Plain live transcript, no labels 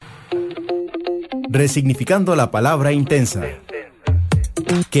Resignificando la palabra intensa.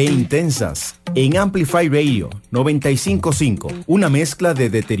 ¡Qué intensas! En Amplify Radio 95.5, una mezcla de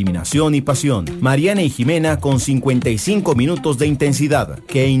determinación y pasión. Mariana y Jimena con 55 minutos de intensidad.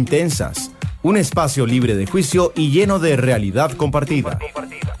 ¡Qué intensas! Un espacio libre de juicio y lleno de realidad compartida.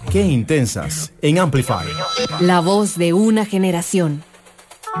 ¡Qué intensas! En Amplify. La voz de una generación.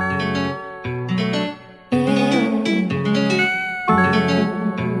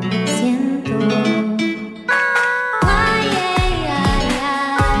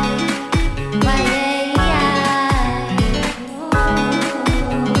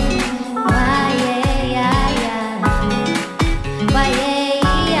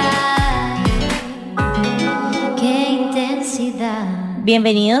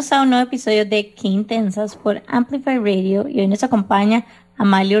 Bienvenidos a un nuevo episodio de Qué Intensas por Amplify Radio y hoy nos acompaña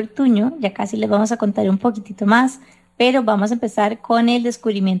Amalia Ortuño. Ya casi les vamos a contar un poquitito más, pero vamos a empezar con el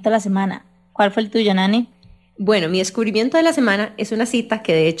descubrimiento de la semana. ¿Cuál fue el tuyo, Nani? Bueno, mi descubrimiento de la semana es una cita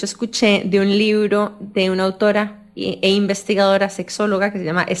que de hecho escuché de un libro de una autora e investigadora sexóloga que se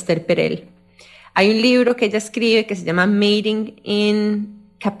llama Esther Perel. Hay un libro que ella escribe que se llama Mating in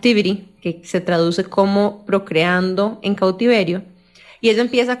Captivity, que se traduce como Procreando en Cautiverio. Y ella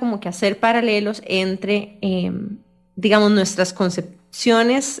empieza como que a hacer paralelos entre, digamos, nuestras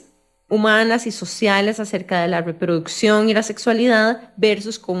concepciones humanas y sociales acerca de la reproducción y la sexualidad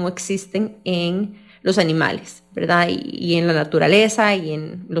versus cómo existen en los animales, ¿verdad? Y en la naturaleza y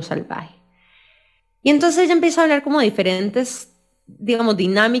en lo salvaje. Y entonces ella empieza a hablar como de diferentes, digamos,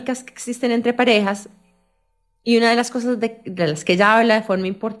 dinámicas que existen entre parejas. Y una de las cosas de las que ella habla de forma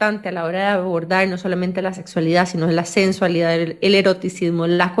importante a la hora de abordar no solamente la sexualidad, sino la sensualidad, el eroticismo,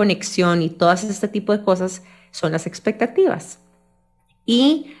 la conexión y todas este tipo de cosas son las expectativas.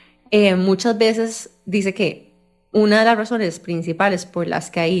 Y muchas veces dice que una de las razones principales por las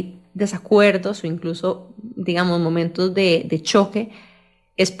que hay desacuerdos o incluso, digamos, momentos de choque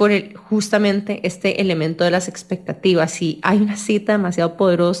es por justamente este elemento de las expectativas. Y hay una cita demasiado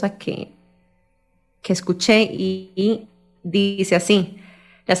poderosa que escuché y dice así: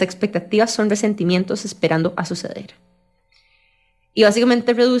 las expectativas son resentimientos esperando a suceder. Y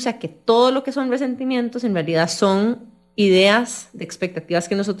básicamente reduce a que todo lo que son resentimientos en realidad son ideas de expectativas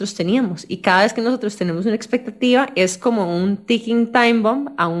que nosotros teníamos. Y cada vez que nosotros tenemos una expectativa es como un ticking time bomb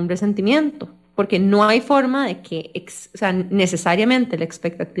a un resentimiento. Porque no hay forma de que necesariamente la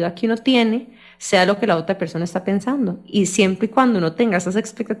expectativa que uno tiene sea lo que la otra persona está pensando. Y siempre y cuando uno tenga esas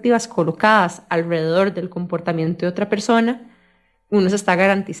expectativas colocadas alrededor del comportamiento de otra persona, uno se está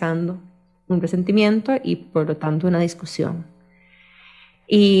garantizando un resentimiento y por lo tanto una discusión.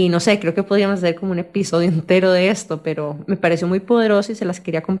 Y no sé, creo que podríamos hacer como un episodio entero de esto, pero me pareció muy poderoso y se las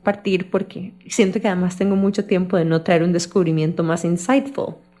quería compartir porque siento que además tengo mucho tiempo de no traer un descubrimiento más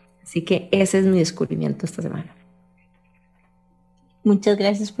insightful. Así que ese es mi descubrimiento esta semana. Muchas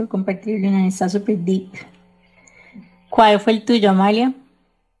gracias por compartirlo, Nani. Está súper deep. ¿Cuál fue el tuyo, Amalia?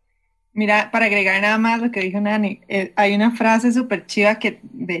 Mira, para agregar nada más lo que dijo Nani, hay una frase súper chiva que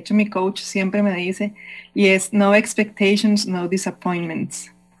de hecho mi coach siempre me dice y es no expectations, no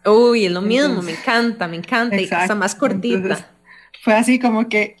disappointments. Uy, es lo mismo, me encanta exacto, y está más cortita. Entonces, fue así como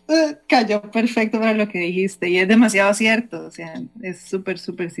que cayó perfecto para lo que dijiste y es demasiado cierto, o sea, es súper,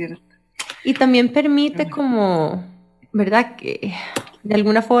 súper cierto. Y también permite como, ¿verdad? Que de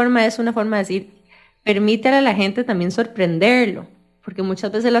alguna forma es una forma de decir, permite a la gente también sorprenderlo, porque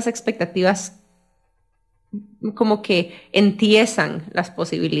muchas veces las expectativas como que entiezan las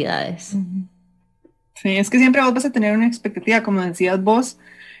posibilidades. Sí, es que siempre vos vas a tener una expectativa, como decías vos,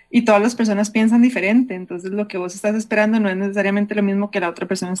 y todas las personas piensan diferente, entonces lo que vos estás esperando no es necesariamente lo mismo que la otra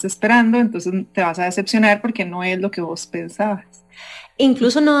persona está esperando, entonces te vas a decepcionar porque no es lo que vos pensabas.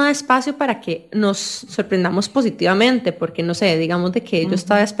 Incluso no da espacio para que nos sorprendamos positivamente, porque no sé, digamos de que yo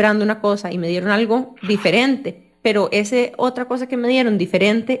estaba esperando una cosa y me dieron algo diferente, pero esa otra cosa que me dieron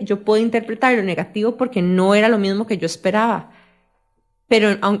diferente, yo puedo interpretarlo negativo porque no era lo mismo que yo esperaba,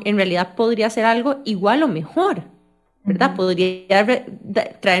 pero en realidad podría ser algo igual o mejor, ¿verdad? Podría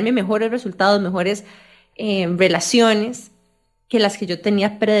traerme mejores resultados, mejores relaciones que las que yo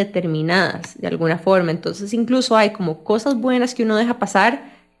tenía predeterminadas de alguna forma. Entonces incluso hay como cosas buenas que uno deja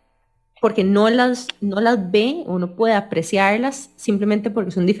pasar porque no las ve o no puede apreciarlas simplemente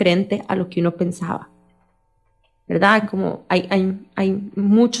porque son diferentes a lo que uno pensaba, ¿verdad? Como hay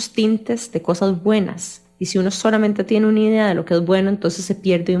muchos tintes de cosas buenas y si uno solamente tiene una idea de lo que es bueno, entonces se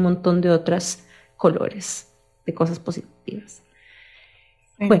pierde un montón de otros colores de cosas positivas.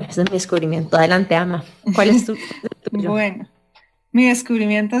 Sí. Bueno, ese es mi descubrimiento. Adelante, Ama. ¿Cuál es tu tuyo? Bueno, mi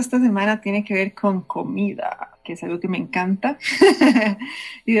descubrimiento esta semana tiene que ver con comida. que es algo que me encanta.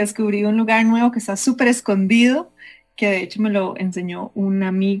 Y descubrí un lugar nuevo que está súper escondido, que de hecho me lo enseñó un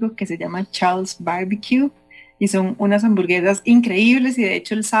amigo que se llama Charles Barbecue. Y son unas hamburguesas increíbles. Y de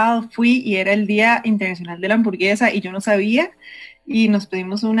hecho el sábado fui y era el Día Internacional de la Hamburguesa y yo no sabía. Y nos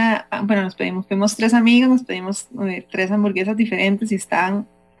pedimos fuimos 3 amigos, nos pedimos 3 hamburguesas diferentes y estaban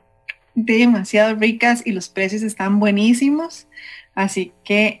demasiado ricas y los precios están buenísimos. Así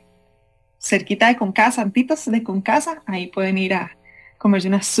que cerquita de Concasa, antitos de Concasa, ahí pueden ir a comerse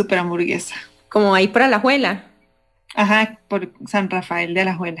una super hamburguesa. Como ahí por Alajuela. Ajá, por San Rafael de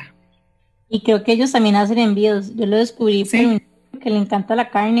Alajuela. Y creo que ellos también hacen envíos. Yo lo descubrí Sí. por un niño que le encanta la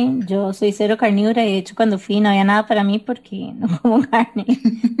carne. Yo soy cero carnívora y de hecho cuando fui no había nada para mí porque no como carne.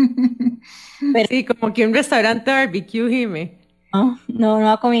 Pero Sí, como que un restaurante barbecue, Jime. no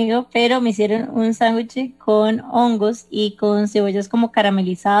ha comido, pero me hicieron un sándwich con hongos y con cebollas como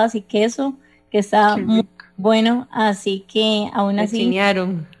caramelizadas y queso, que está Qué muy rico. bueno. Así que aún Me así,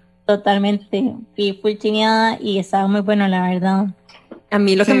 chinearon. totalmente fui full chineada y estaba muy bueno, la verdad. A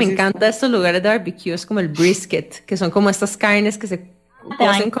mí lo que Sí, me sí, encanta de estos lugares de barbecue es como el brisket, que son como estas carnes que se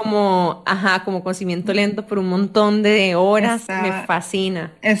cocen como con cimiento lento por un montón de horas. Me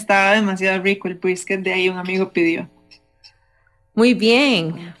fascina. Estaba demasiado rico el brisket, de ahí un amigo pidió. Muy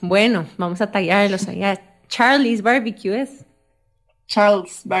bien. Bueno, vamos a tallarlos allá. Charlie's Barbecue es.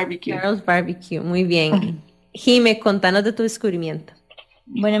 Charles Barbecue. Charles Barbecue, muy bien. Jime, contanos de tu descubrimiento.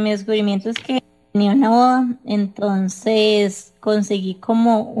 Bueno, mi descubrimiento es que tenía una boda, entonces conseguí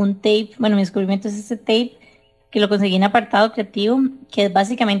como un tape. Bueno, mi descubrimiento es este tape que lo conseguí en Apartado Creativo, que es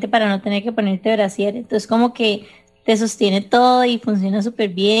básicamente para no tener que ponerte brasier. Entonces como que te sostiene todo y funciona súper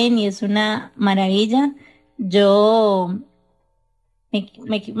bien y es una maravilla. Yo,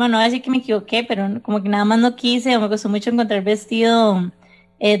 bueno, no voy a decir que me equivoqué, pero como que nada más no quise o me costó mucho encontrar vestido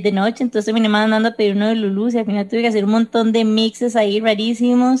de noche, entonces terminé mandando a pedir uno de Lulú y al final tuve que hacer un montón de mixes ahí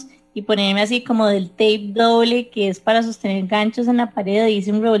rarísimos y ponerme así como del tape doble que es para sostener ganchos en la pared y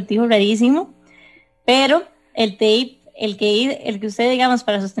hice un revoltijo rarísimo, pero el tape, el que usé digamos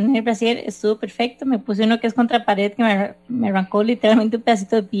para sostener el brasier estuvo perfecto. Me puse uno que es contra pared que me arrancó literalmente un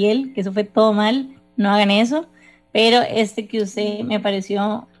pedacito de piel, que eso fue todo mal, no hagan eso, pero este que usé me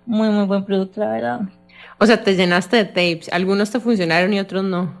pareció muy muy buen producto, la verdad. O sea, te llenaste de tapes. Algunos te funcionaron y otros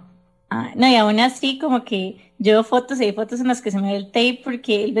no. No, y aún así como que yo veo fotos y hay fotos en las que se me ve el tape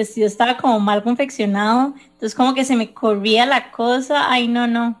porque el vestido estaba como mal confeccionado, entonces como que se me corría la cosa, ay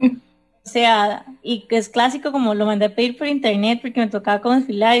no. O sea, y es clásico como lo mandé a pedir por internet porque me tocaba como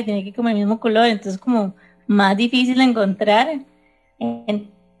desfilar y tenía que ir con el mismo color, entonces como más difícil de encontrar.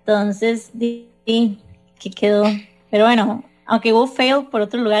 Entonces, que quedó. Pero bueno, aunque hubo fail por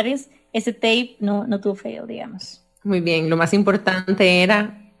otros lugares, ese tape no tuvo fail, digamos. Muy bien, lo más importante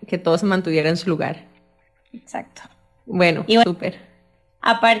era que todo se mantuviera en su lugar. Exacto. Bueno, Y bueno, súper.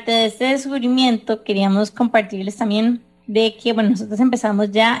 aparte de este descubrimiento, queríamos compartirles también de que, bueno, nosotros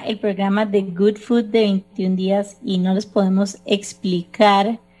empezamos ya el programa de Good Food de 21 días y no les podemos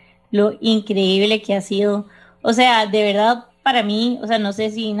explicar lo increíble que ha sido. O sea, de verdad, para mí, o sea, no sé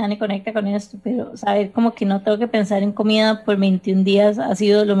si Nani conecta con esto, pero saber como que no tengo que pensar en comida por 21 días ha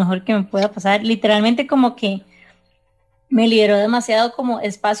sido lo mejor que me pueda pasar. Literalmente como que me liberó demasiado como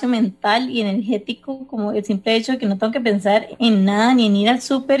espacio mental y energético, como el simple hecho de que no tengo que pensar en nada, ni en ir al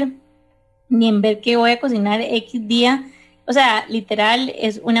súper, ni en ver qué voy a cocinar X día. O sea, literal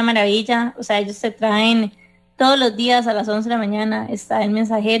es una maravilla. O sea, ellos te traen todos los días a las 11 de la mañana, está el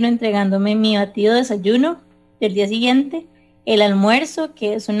mensajero entregándome mi batido de desayuno del día siguiente, el almuerzo,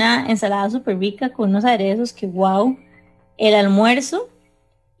 que es una ensalada súper rica con unos aderezos que wow, el almuerzo,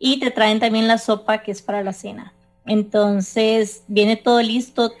 y te traen también la sopa que es para la cena. Entonces viene todo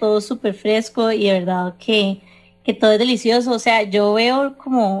listo, todo súper fresco y de verdad que todo es delicioso. O sea, yo veo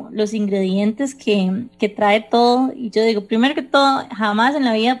como los ingredientes que trae todo y yo digo, primero que todo, jamás en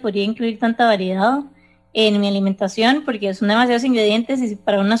la vida podría incluir tanta variedad en mi alimentación porque son demasiados ingredientes y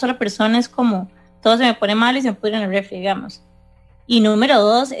para una sola persona es como, todo se me pone mal y se me pudre en el refri, digamos. Y número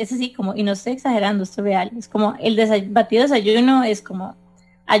 2, es así como, y no estoy exagerando, esto es real, es como el batido de desayuno es como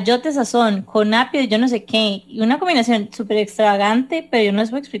ayote sazón con apio y yo no sé qué, y una combinación súper extravagante, pero yo no les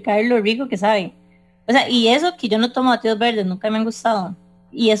puedo explicar lo rico que sabe. O sea, y eso que yo no tomo batidos verdes, nunca me han gustado.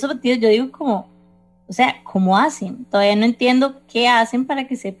 Y esos batidos yo digo como, o sea, ¿cómo hacen? Todavía no entiendo qué hacen para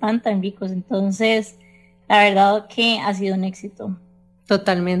que sepan tan ricos. Entonces, la verdad que ha sido un éxito.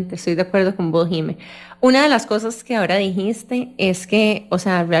 Totalmente, estoy de acuerdo con vos, Jime. Una de las cosas que ahora dijiste es que, o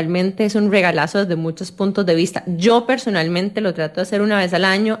sea, realmente es un regalazo desde muchos puntos de vista. Yo personalmente lo trato de hacer una vez al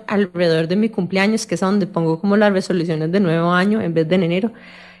año, alrededor de mi cumpleaños, que es donde pongo como las resoluciones de nuevo año en vez de en enero.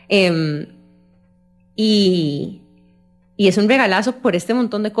 Y es un regalazo por este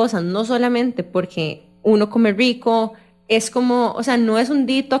montón de cosas, no solamente porque uno come rico, es como, o sea, no es un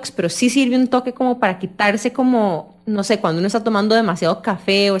detox, pero sí sirve un toque como para quitarse como, no sé, cuando uno está tomando demasiado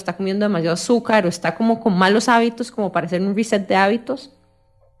café o está comiendo demasiado azúcar o está como con malos hábitos, como para hacer un reset de hábitos.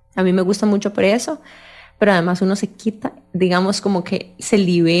 A mí me gusta mucho por eso, pero además uno se quita, digamos, como que se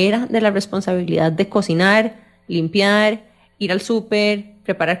libera de la responsabilidad de cocinar, limpiar, ir al súper,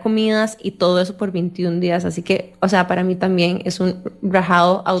 preparar comidas y todo eso por 21 días. Así que, o sea, para mí también es un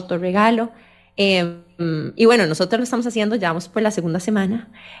rajado autorregalo. Y bueno, nosotros lo estamos haciendo, ya vamos por la segunda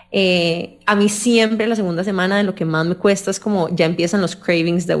semana. A mí siempre la segunda semana de lo que más me cuesta es como ya empiezan los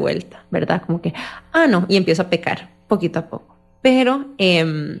cravings de vuelta, ¿verdad? Como que, no, y empiezo a pecar poquito a poco. Pero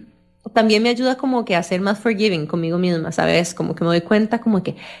también me ayuda como que a ser más forgiving conmigo misma, ¿sabes? Como que me doy cuenta como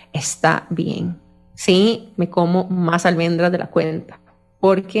que está bien. Sí, me como más almendras de la cuenta,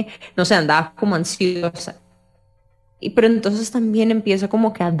 porque, no sé, andaba como ansiosa. Pero entonces también empiezo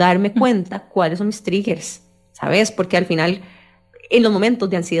como que a darme cuenta cuáles son mis triggers, ¿sabes? Porque al final, en los momentos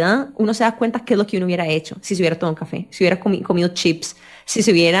de ansiedad, uno se da cuenta qué es lo que uno hubiera hecho, si se hubiera tomado un café, si hubiera comido chips, si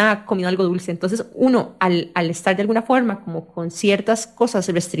se hubiera comido algo dulce. Entonces uno, al estar de alguna forma como con ciertas cosas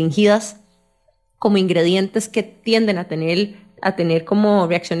restringidas, como ingredientes que tienden a tener como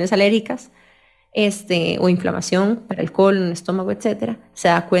reacciones alérgicas, o inflamación para el colon, el estómago, etcétera, se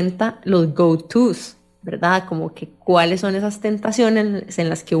da cuenta los go-tos, ¿verdad? Como que cuáles son esas tentaciones en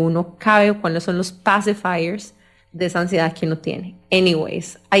las que uno cabe o cuáles son los pacifiers de esa ansiedad que uno tiene.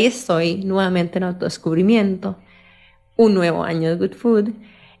 Anyways, ahí estoy nuevamente en autodescubrimiento, un nuevo año de Good Food.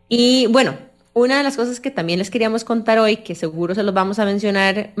 Y bueno, una de las cosas que también les queríamos contar hoy, que seguro se los vamos a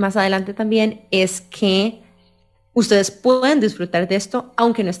mencionar más adelante también, es que ustedes pueden disfrutar de esto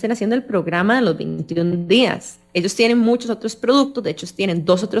aunque no estén haciendo el programa de los 21 días. Ellos tienen muchos otros productos, de hecho tienen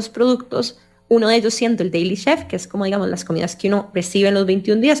 2 otros productos, uno de ellos siendo el Daily Chef, que es como digamos las comidas que uno recibe en los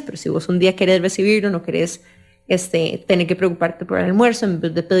 21 días, pero si vos un día querés recibirlo, no querés tener que preocuparte por el almuerzo, en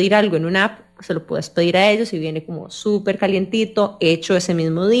vez de pedir algo en una app, se lo puedes pedir a ellos y viene como súper calientito, hecho ese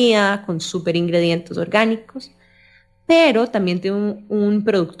mismo día, con súper ingredientes orgánicos. Pero también tiene un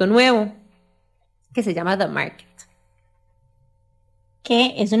producto nuevo que se llama The Market,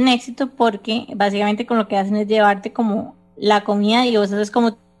 que es un éxito porque básicamente con lo que hacen es llevarte como la comida y vos haces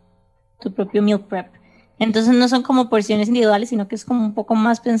como tu propio meal prep. Entonces no son como porciones individuales, sino que es como un poco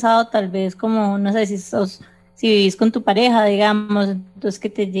más pensado, tal vez como, no sé, si vivís con tu pareja, digamos, entonces que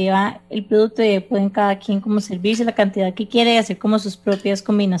te lleva el producto y pueden cada quien como servirse la cantidad que quiere y hacer como sus propias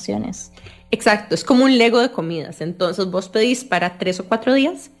combinaciones. Exacto, es como un Lego de comidas. Entonces vos pedís para 3 o 4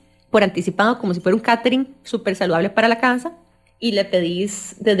 días por anticipado, como si fuera un catering súper saludable para la casa, y le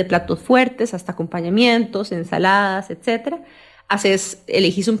pedís desde platos fuertes hasta acompañamientos, ensaladas, etcétera.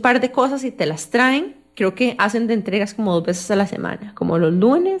 Elegís un par de cosas y te las traen. Creo que hacen de entregas como 2 veces a la semana, como los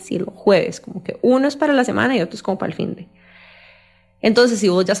lunes y los jueves, como que uno es para la semana y otro es como para el fin de. Entonces, si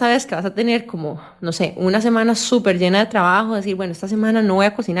vos ya sabes que vas a tener como, no sé, una semana súper llena de trabajo, decir, bueno, esta semana no voy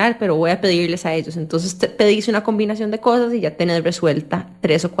a cocinar, pero voy a pedirles a ellos. Entonces te pedís una combinación de cosas y ya tenés resuelta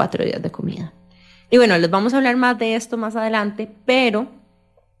 3 o 4 días de comida. Y bueno, les vamos a hablar más de esto más adelante, pero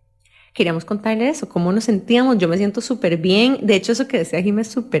queríamos contarles eso, cómo nos sentíamos. Yo me siento súper bien. De hecho, eso que decía Jimé es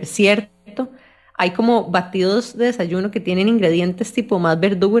súper cierto. Hay como batidos de desayuno que tienen ingredientes tipo más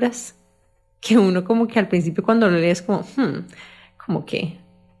verduras, que uno como que al principio cuando lo lees como, como que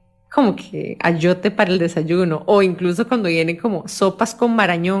ayote para el desayuno, o incluso cuando vienen como sopas con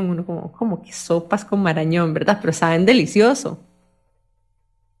marañón, uno como que sopas con marañón, ¿verdad? Pero saben delicioso.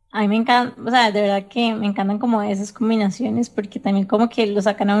 A mí me encanta, o sea, de verdad que me encantan como esas combinaciones porque también como que lo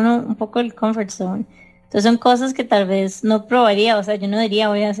sacan a uno un poco del comfort zone. Entonces son cosas que tal vez no probaría, o sea, yo no diría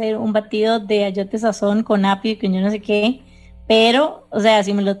voy a hacer un batido de ayote sazón con apio y con yo no sé qué, pero, o sea,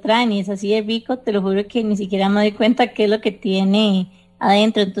 si me lo traen y es así de rico, te lo juro que ni siquiera me doy cuenta qué es lo que tiene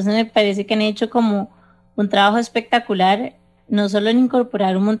adentro. Entonces me parece que han hecho como un trabajo espectacular, no solo en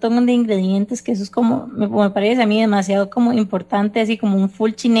incorporar un montón de ingredientes, que eso es como, me parece a mí demasiado como importante, así como un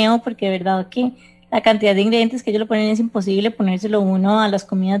full chineo, porque de verdad que la cantidad de ingredientes que ellos lo ponen es imposible ponérselo uno a las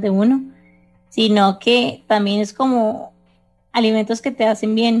comidas de uno, sino que también es como alimentos que te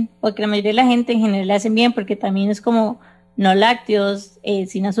hacen bien, porque la mayoría de la gente en general le hacen bien, porque también es como no lácteos,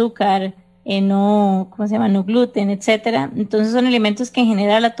 sin azúcar, no, ¿cómo se llama? No gluten, etcétera. Entonces son alimentos que en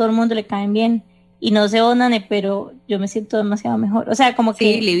general a todo el mundo le caen bien. Y no sé vos, Nane, pero yo me siento demasiado mejor. O sea, como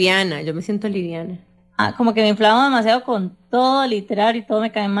que... Sí, liviana, yo me siento liviana. Como que me inflamo demasiado con todo, literal, y todo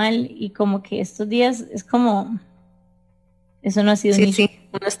me cae mal. Y como que estos días es como... Eso no ha sido Sí,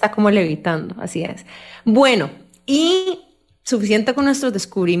 uno está como levitando, así es. Bueno, y suficiente con nuestros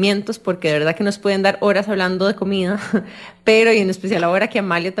descubrimientos, porque de verdad que nos pueden dar horas hablando de comida, pero y en especial ahora que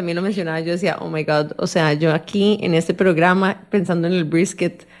Amalia también lo mencionaba, yo decía, oh my God, o sea, yo aquí en este programa pensando en el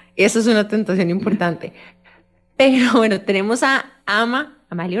brisket, eso es una tentación importante. Pero bueno, tenemos a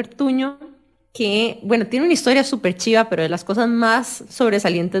Amalia Ortuño, que, bueno, tiene una historia súper chiva, pero de las cosas más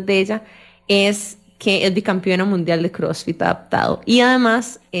sobresalientes de ella es que es bicampeona mundial de CrossFit adaptado. Y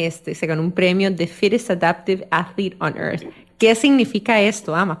además se ganó un premio de Fittest Adaptive Athlete on Earth. ¿Qué significa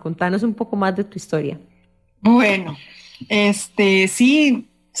esto, Ama? Contanos un poco más de tu historia. Bueno, sí,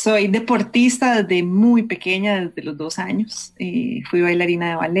 soy deportista desde muy pequeña, desde los 2 años. Fui bailarina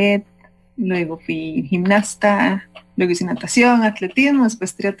de ballet, luego fui gimnasta, luego hice natación, atletismo,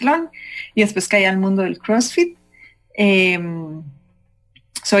 después triatlón y después caí al mundo del CrossFit.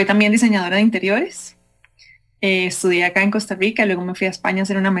 Soy también diseñadora de interiores. Estudié acá en Costa Rica, luego me fui a España a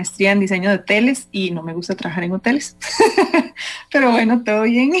hacer una maestría en diseño de hoteles y no me gusta trabajar en hoteles. Pero bueno, todo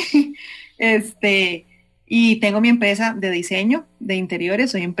bien. Y tengo mi empresa de diseño de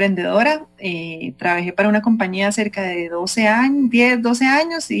interiores, soy emprendedora. Trabajé para una compañía cerca de 12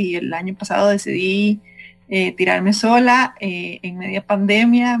 años y el año pasado decidí tirarme sola en media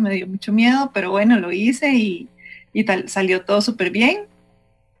pandemia. Me dio mucho miedo, pero bueno, lo hice y salió todo súper bien.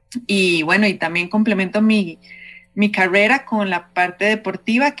 Y bueno, y también complemento mi carrera con la parte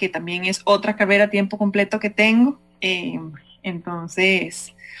deportiva, que también es otra carrera a tiempo completo que tengo.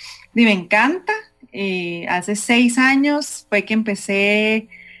 Entonces, me encanta. Hace 6 años fue que empecé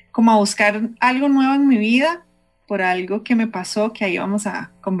como a buscar algo nuevo en mi vida por algo que me pasó, que ahí vamos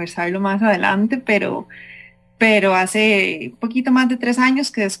a conversarlo más adelante, pero hace poquito más de 3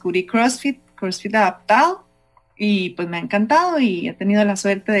 años que descubrí CrossFit adaptado. Y pues me ha encantado y he tenido la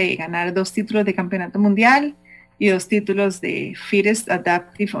suerte de ganar 2 títulos de campeonato mundial y 2 títulos de Fittest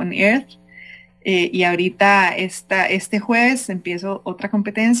Adaptive on Earth. Y ahorita este jueves empiezo otra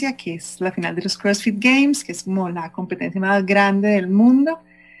competencia que es la final de los CrossFit Games, que es como la competencia más grande del mundo.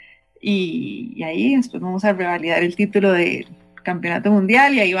 Y ahí después vamos a revalidar el título del campeonato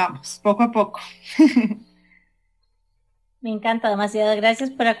mundial y ahí vamos, poco a poco. Me encanta, demasiadas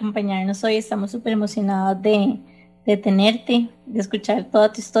gracias por acompañarnos hoy. Estamos súper emocionados de tenerte, de escuchar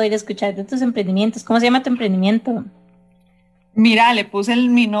toda tu historia, de escuchar de tus emprendimientos. ¿Cómo se llama tu emprendimiento? Mira, le puse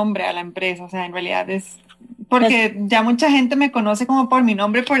mi nombre a la empresa, o sea, en realidad es porque ya mucha gente me conoce como por mi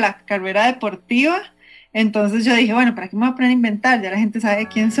nombre, por la carrera deportiva. Entonces yo dije, bueno, ¿para qué me voy a poner a inventar? Ya la gente sabe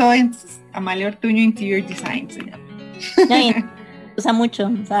quién soy. Entonces, Amalia Ortuño Interior Design se llama. No, usa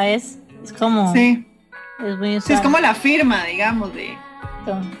mucho, ¿sabes? Es como... Sí. Es muy usual. Sí, es como la firma, digamos, de...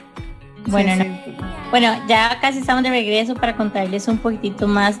 Bueno, sí, no. sí. Bueno, ya casi estamos de regreso para contarles un poquitito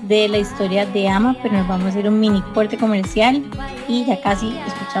más de la historia de Ama, pero nos vamos a hacer un mini corte comercial y ya casi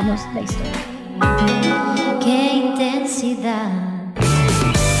escuchamos la historia. ¡Qué intensidad!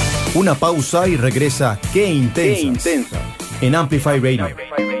 Una pausa y regresa ¡Qué intensas! En Amplify Radio.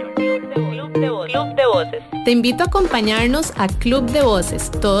 Club de Voces. Te invito a acompañarnos a Club de Voces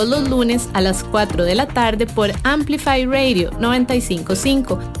todos los lunes a las 4 de la tarde por Amplify Radio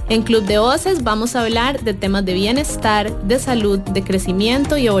 95.5. En Club de Voces vamos a hablar de temas de bienestar, de salud, de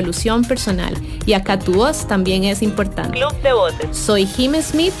crecimiento y evolución personal. Y acá tu voz también es importante. Club de Voces. Soy Jim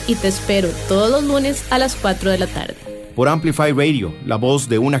Smith y te espero todos los lunes a las 4 de la tarde. Por Amplify Radio, la voz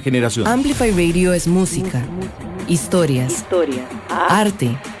de una generación. Amplify Radio es música, historias,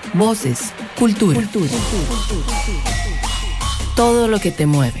 arte, voces, cultura. Todo lo que te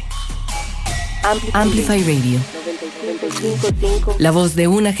mueve. Amplify Radio. La voz de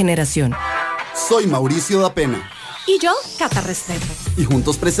una generación. Soy Mauricio da Pena. Y yo, Cata Restrepo. Y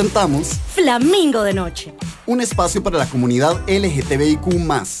juntos presentamos Flamingo de Noche. un espacio para la comunidad LGTBIQ+.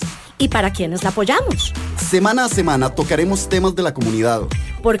 ¿Y para quienes la apoyamos? Semana a semana tocaremos temas de la comunidad.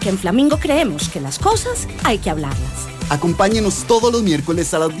 Porque en Flamingo creemos que las cosas hay que hablarlas. Acompáñenos todos los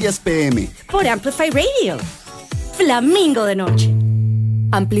miércoles a las 10 p.m. Por Amplify Radio. Flamingo de Noche.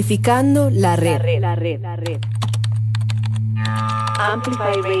 Amplificando la red.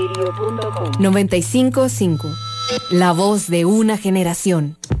 Amplifyradio.com 95.5. La voz de una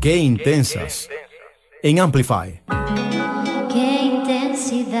generación. ¡Qué intensas! En Amplify. ¡Qué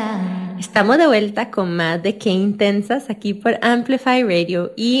intensidad! Estamos de vuelta con más de Qué Intensas aquí por Amplify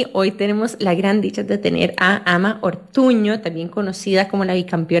Radio y hoy tenemos la gran dicha de tener a Ama Ortuño, también conocida como la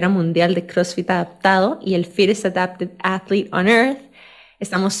bicampeona mundial de CrossFit adaptado y el Fittest Adapted Athlete on Earth.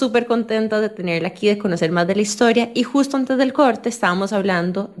 Estamos súper contentos de tenerla aquí, de conocer más de la historia y justo antes del corte estábamos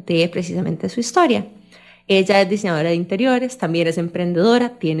hablando de precisamente su historia. Ella es diseñadora de interiores, también es emprendedora,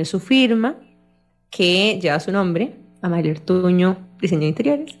 tiene su firma que lleva su nombre, Amalia Ortuño Diseño de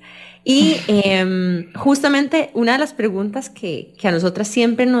Interiores. Y justamente una de las preguntas que a nosotras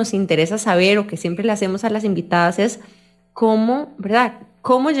siempre nos interesa saber o que siempre le hacemos a las invitadas es cómo, ¿verdad?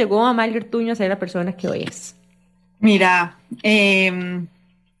 ¿Cómo llegó Amalia Ortuño a ser la persona que hoy es? Mira, en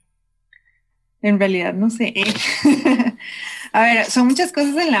realidad no sé. A ver, son muchas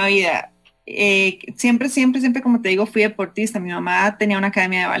cosas en la vida. Siempre, como te digo, fui deportista. Mi mamá tenía una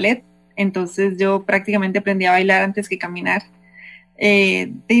academia de ballet, entonces yo prácticamente aprendí a bailar antes que caminar.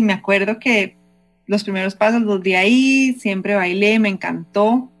 Y me acuerdo que los primeros pasos los di ahí, siempre bailé, me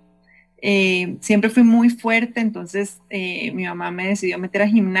encantó. Siempre fui muy fuerte, entonces mi mamá me decidió meter a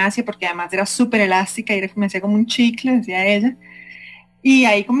gimnasia porque además era súper elástica y me hacía como un chicle, decía ella. Y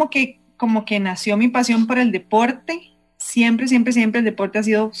ahí como que nació mi pasión por el deporte. Siempre el deporte ha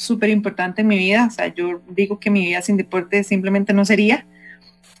sido súper importante en mi vida. O sea, yo digo que mi vida sin deporte simplemente no sería,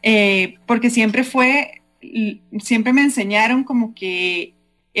 porque siempre me enseñaron como que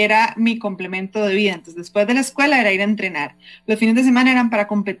era mi complemento de vida. Entonces, después de la escuela era ir a entrenar. Los fines de semana eran para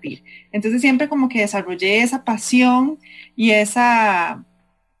competir. Entonces, siempre como que desarrollé esa pasión y esa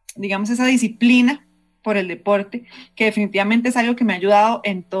disciplina por el deporte, que definitivamente es algo que me ha ayudado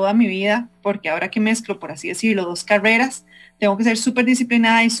en toda mi vida, porque ahora que mezclo, por así decirlo, 2 carreras, tengo que ser súper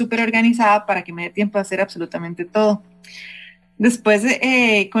disciplinada y súper organizada para que me dé tiempo a hacer absolutamente todo. Después,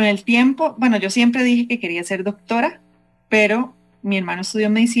 con el tiempo, bueno, yo siempre dije que quería ser doctora, pero mi hermano estudió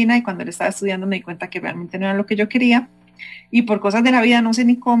medicina y cuando él estaba estudiando me di cuenta que realmente no era lo que yo quería. Y por cosas de la vida, no sé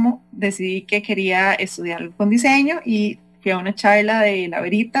ni cómo, decidí que quería estudiar con diseño y fui a una charla de la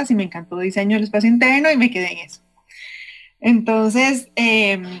Veritas y me encantó diseño del espacio interno y me quedé en eso. Entonces,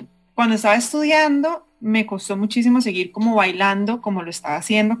 cuando estaba estudiando, me costó muchísimo seguir como bailando como lo estaba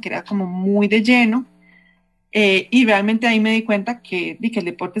haciendo, que era como muy de lleno. Y realmente ahí me di cuenta que el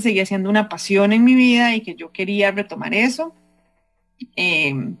deporte seguía siendo una pasión en mi vida y que yo quería retomar eso.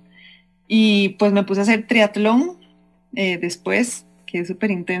 Y pues me puse a hacer triatlón después, que es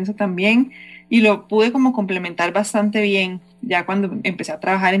súper intenso también, y lo pude como complementar bastante bien ya cuando empecé a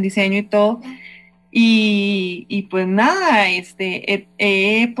trabajar en diseño y todo. Y pues nada,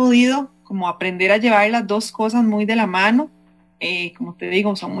 he podido como aprender a llevar las 2 cosas muy de la mano. Como te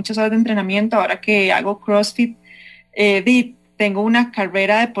digo, son muchas horas de entrenamiento. Ahora que hago CrossFit, tengo una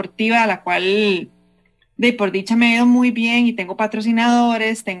carrera deportiva a la cual por dicha me ha ido muy bien y tengo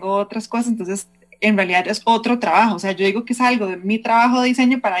patrocinadores, tengo otras cosas, entonces en realidad es otro trabajo. O sea, yo digo que salgo de mi trabajo de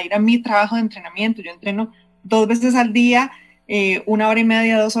diseño para ir a mi trabajo de entrenamiento. Yo entreno 2 veces al día, 1 hora y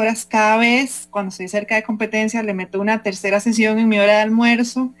media, 2 horas cada vez. Cuando estoy cerca de competencia le meto una tercera sesión en mi hora de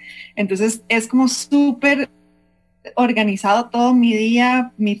almuerzo. Entonces es como súper organizado todo mi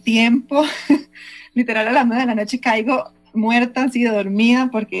día, mi tiempo. Literal a las 9 de la noche caigo muerta, así dormida,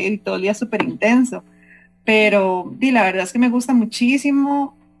 porque todo el día es súper intenso. Pero la verdad es que me gusta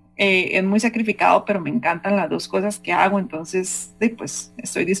muchísimo, es muy sacrificado, pero me encantan las 2 cosas que hago, entonces pues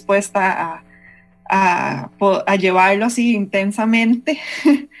estoy dispuesta a llevarlo así intensamente,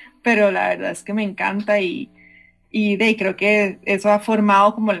 pero la verdad es que me encanta y creo que eso ha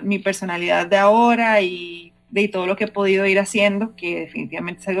formado como mi personalidad de ahora y todo lo que he podido ir haciendo, que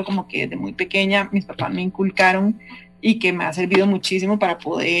definitivamente es algo como que desde muy pequeña mis papás me inculcaron y que me ha servido muchísimo para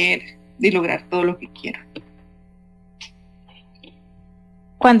poder lograr todo lo que quiero.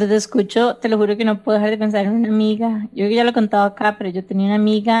 Cuando te escucho, te lo juro que no puedo dejar de pensar en una amiga. Yo ya lo he contado acá, pero yo tenía una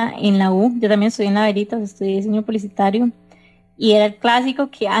amiga en la U. Yo también estudié en la Veritas, estudié diseño publicitario. Y era el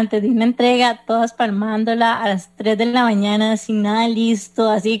clásico que antes de una entrega, todas palmándola a las 3 de la mañana, sin nada listo,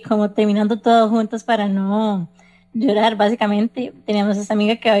 así como terminando todos juntos para no llorar. Básicamente, teníamos esta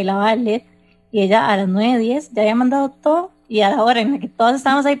amiga que bailaba ballet y ella a las 9:10 ya había mandado todo. Y a la hora en la que todos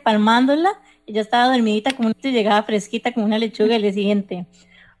estábamos ahí palmándola, ella estaba dormidita como y llegaba fresquita como una lechuga el día siguiente.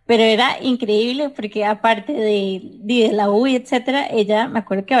 Pero era increíble porque aparte de la U y etcétera, ella me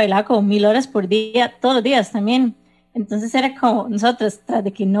acuerdo que bailaba como 1000 horas por día, todos los días también. Entonces era como nosotros, tras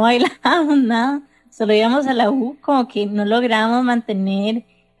de que no bailábamos nada, solo íbamos a la U, como que no lográbamos mantener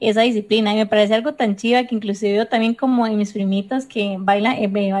esa disciplina. Y me parece algo tan chiva que inclusive yo también como en mis primitas que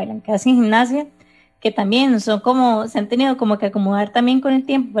bailan casi en gimnasia, que también son como, se han tenido como que acomodar también con el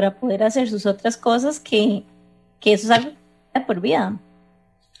tiempo para poder hacer sus otras cosas, que eso es algo de por vida.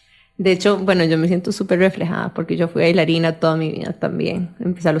 De hecho, bueno, yo me siento súper reflejada porque yo fui bailarina toda mi vida también.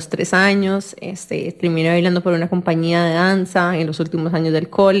 Empecé a los 3 años, terminé bailando por una compañía de danza en los últimos años del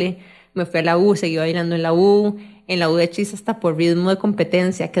cole, me fui a la U, seguí bailando en la U de hecho hice hasta por ritmo de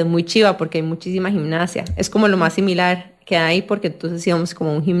competencia, que es muy chiva porque hay muchísima gimnasia. Es como lo más similar que hay porque entonces íbamos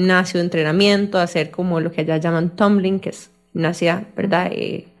como a un gimnasio de entrenamiento, a hacer como lo que allá llaman tumbling, que es gimnasia, ¿verdad?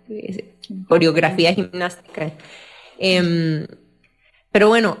 Coreografía gimnástica. Pero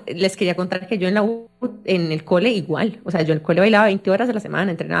bueno, les quería contar que yo en el cole igual, o sea, yo en el cole bailaba 20 horas a la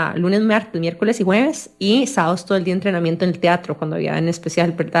semana, entrenaba lunes, martes, miércoles y jueves, y sábados todo el día entrenamiento en el teatro, cuando había en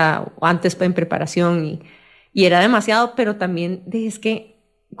especial, ¿verdad? O antes en preparación, y era demasiado, pero también es que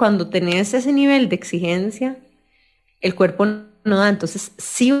cuando tenés ese nivel de exigencia, el cuerpo no da. Entonces,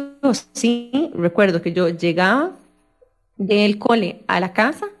 sí o sí, recuerdo que yo llegaba del cole a la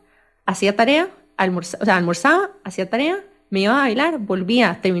casa, hacía tarea, almorzaba, hacía tarea, me iba a bailar,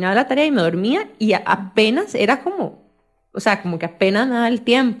 volvía, terminaba la tarea y me dormía, y apenas era como, o sea, como que apenas me daba el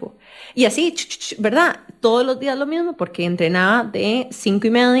tiempo. Y así, ¿verdad? Todos los días lo mismo, porque entrenaba de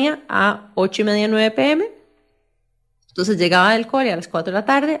 5:30 a 8:30, 9 p.m. Entonces llegaba del cole a las 4 de la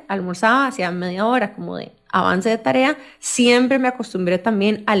tarde, almorzaba, hacía media hora como de avance de tarea. Siempre me acostumbré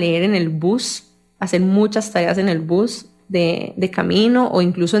también a leer en el bus, a hacer muchas tareas en el bus de camino, o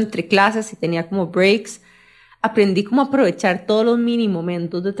incluso entre clases si tenía como breaks. Aprendí como a aprovechar todos los mini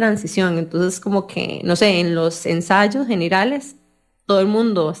momentos de transición. Entonces como que, no sé, en los ensayos generales todo el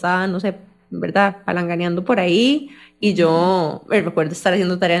mundo estaba, no sé, ¿verdad?, palanganeando por ahí, y yo recuerdo estar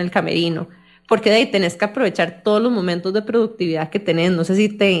haciendo tarea en el camerino. Porque de ahí tenés que aprovechar todos los momentos de productividad que tenés. No sé si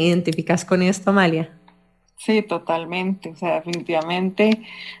te identificas con esto, Amalia. Sí, totalmente, o sea, definitivamente,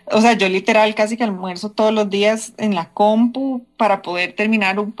 o sea, yo literal casi que almuerzo todos los días en la compu para poder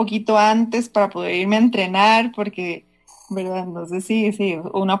terminar un poquito antes, para poder irme a entrenar, porque, ¿verdad? Entonces sí,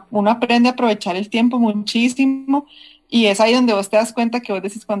 uno aprende a aprovechar el tiempo muchísimo, y es ahí donde vos te das cuenta que vos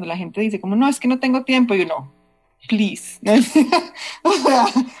decís cuando la gente dice como, no, es que no tengo tiempo, y uno, please, ¿no? O sea,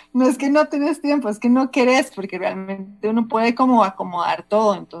 no es que no tenés tiempo, es que no querés, porque realmente uno puede como acomodar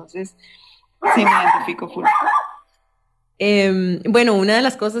todo. Entonces sí me identifico full. Bueno, una de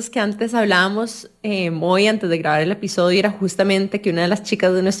las cosas que antes hablábamos hoy antes de grabar el episodio era justamente que una de las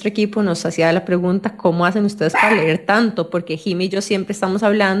chicas de nuestro equipo nos hacía la pregunta, ¿cómo hacen ustedes para leer tanto? Porque Jimmy y yo siempre estamos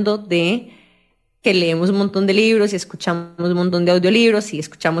hablando de que leemos un montón de libros y escuchamos un montón de audiolibros y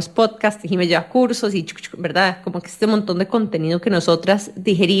escuchamos podcasts, y Jimmy lleva cursos y, ¿verdad? Como que este montón de contenido que nosotras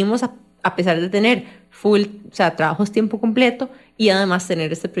digerimos a pesar de tener full, o sea, trabajos tiempo completo, y además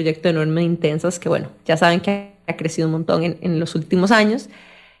tener este proyecto enorme de Intensas que, bueno, ya saben que ha crecido un montón en los últimos años.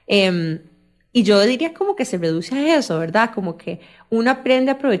 Y yo diría como que se reduce a eso, ¿verdad? Como que uno aprende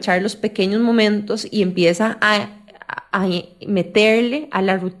a aprovechar los pequeños momentos y empieza a meterle a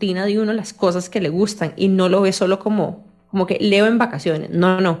la rutina de uno las cosas que le gustan, y no lo ve solo como que leo en vacaciones.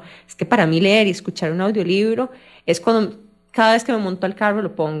 No, es que para mí leer y escuchar un audiolibro es cuando cada vez que me monto al carro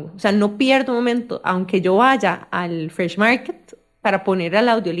lo pongo. O sea, no pierdo un momento, aunque yo vaya al Fresh Market, para poner al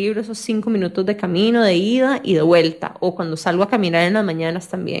audiolibro esos 5 minutos de camino, de ida y de vuelta, o cuando salgo a caminar en las mañanas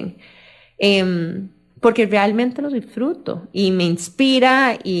también. Porque realmente lo disfruto y me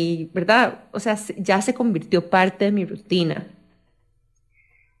inspira y, ¿verdad? O sea, ya se convirtió parte de mi rutina.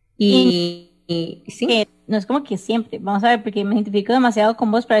 Y sí. Que no es como que siempre, vamos a ver, porque me identifico demasiado con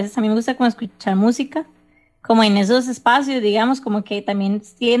vos, pero a veces a mí me gusta como escuchar música, como en esos espacios, digamos, como que también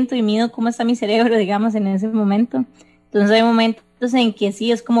siento y mido cómo está mi cerebro, digamos, en ese momento. Entonces hay momentos en que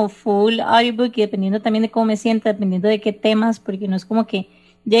sí es como full audiobook, y dependiendo también de cómo me siento, dependiendo de qué temas, porque no es como que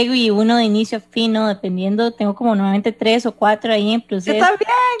llego y uno de inicio a fino, dependiendo, tengo como nuevamente 3 o 4 ahí en proceso. ¡Yo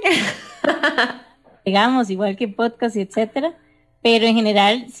también! Digamos, igual que podcast y etcétera, pero en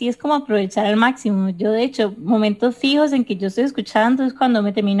general sí es como aprovechar al máximo. Yo, de hecho, momentos fijos en que yo estoy escuchando es cuando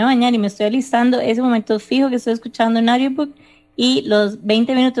me termino de bañar y me estoy alistando, ese momento fijo que estoy escuchando un audiobook, y los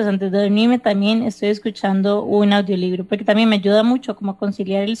 20 minutos antes de dormirme también estoy escuchando un audiolibro, porque también me ayuda mucho como a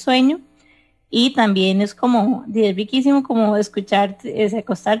conciliar el sueño. Y también es como, es riquísimo como escuchar,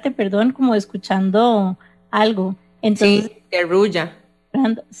 acostarte, perdón, como escuchando algo. Entonces, sí, te arrulla.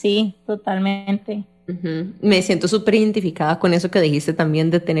 Sí, totalmente. Me siento súper identificada con eso que dijiste también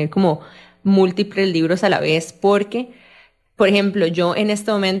de tener como múltiples libros a la vez, porque, por ejemplo, yo en este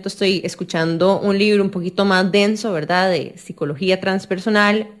momento estoy escuchando un libro un poquito más denso, ¿verdad?, de psicología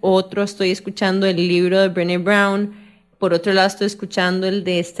transpersonal. Otro estoy escuchando el libro de Brené Brown. Por otro lado estoy escuchando el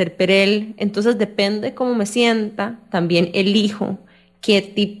de Esther Perel. Entonces depende de cómo me sienta, también elijo qué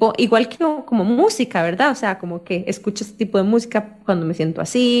tipo, igual que como música, ¿verdad? O sea, como que escucho este tipo de música cuando me siento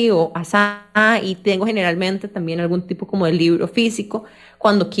así o asá, y tengo generalmente también algún tipo como de libro físico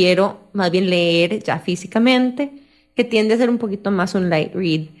cuando quiero más bien leer ya físicamente, que tiende a ser un poquito más un light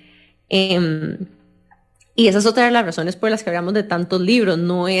read. Y esa es otra de las razones por las que hablamos de tantos libros.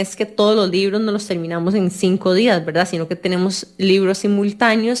 No es que todos los libros nos los terminamos en 5 días, ¿verdad? Sino que tenemos libros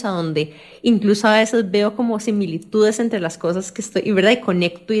simultáneos a donde incluso a veces veo como similitudes entre las cosas que estoy, ¿verdad? Y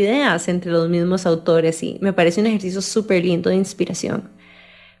conecto ideas entre los mismos autores, y me parece un ejercicio súper lindo de inspiración.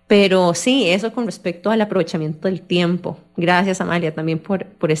 Pero sí, eso con respecto al aprovechamiento del tiempo. Gracias, Amalia, también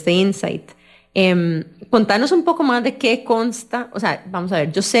por este insight. Contanos un poco más de qué consta. O sea, vamos a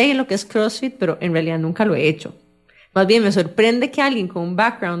ver, yo sé lo que es CrossFit, pero en realidad nunca lo he hecho. Más bien me sorprende que alguien con un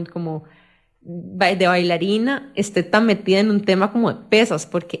background como de bailarina esté tan metida en un tema como de pesas,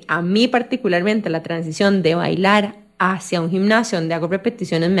 porque a mí particularmente la transición de bailar hacia un gimnasio donde hago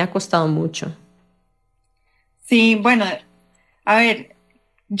repeticiones me ha costado mucho. Sí, bueno, a ver,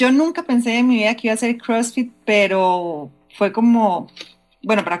 yo nunca pensé en mi vida que iba a hacer CrossFit, pero fue como,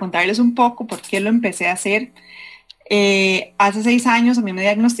 bueno, para contarles un poco por qué lo empecé a hacer. Hace 6 años a mí me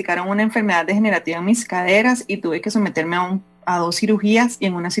diagnosticaron una enfermedad degenerativa en mis caderas y tuve que someterme a 2 cirugías, y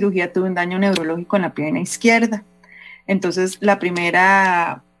en una cirugía tuve un daño neurológico en la pierna izquierda. Entonces la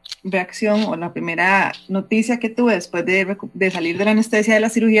primera reacción o la primera noticia que tuve después de salir de la anestesia de la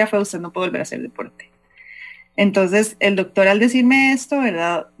cirugía fue: usted no puede volver a hacer deporte. Entonces el doctor, al decirme esto,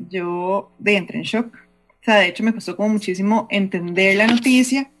 ¿verdad? Yo entré en shock. O sea, de hecho me costó como muchísimo entender la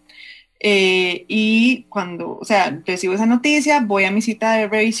noticia. Y cuando, o sea, recibo esa noticia, voy a mi cita de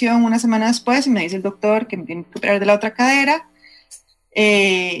revisión una semana después y me dice el doctor que me tiene que operar de la otra cadera,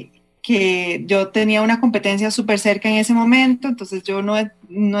 que yo tenía una competencia súper cerca en ese momento. Entonces yo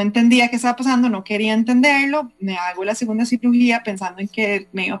no entendía qué estaba pasando, no quería entenderlo. Me hago la segunda cirugía pensando en que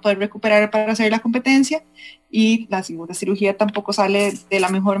me iba a poder recuperar para hacer la competencia, y la segunda cirugía tampoco sale de la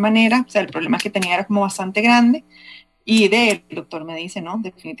mejor manera. O sea, el problema que tenía era como bastante grande. Y el doctor me dice: no,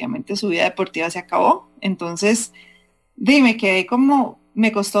 definitivamente su vida deportiva se acabó. Entonces, me quedé como,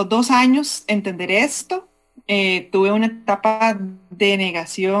 me costó 2 años entender esto. Tuve una etapa de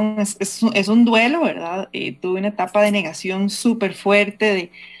negación, es un duelo, ¿verdad? Tuve una etapa de negación súper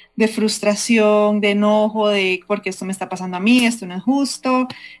fuerte, de frustración, de enojo, de porque esto me está pasando a mí, esto no es justo,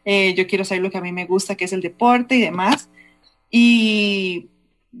 yo quiero hacer lo que a mí me gusta, que es el deporte y demás. Y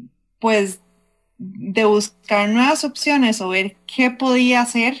pues de buscar nuevas opciones o ver qué podía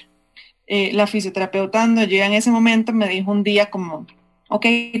hacer, la fisioterapeuta donde yo en ese momento me dijo un día como: ok,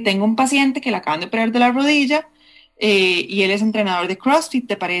 tengo un paciente que le acaban de operar de la rodilla, y él es entrenador de CrossFit,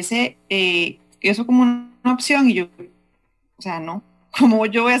 ¿te parece eso como una opción? Y yo, o sea, no, ¿cómo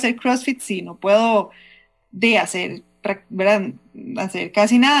yo voy a hacer CrossFit si no puedo ¿verdad? Hacer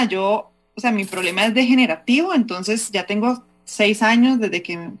casi nada? Yo, o sea, mi problema es degenerativo, entonces ya tengo 6 años desde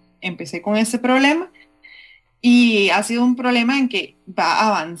que empecé con este problema, y ha sido un problema en que va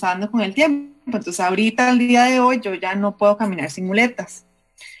avanzando con el tiempo. Entonces ahorita, al día de hoy, yo ya no puedo caminar sin muletas.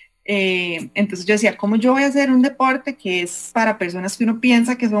 Entonces yo decía: ¿cómo yo voy a hacer un deporte que es para personas que uno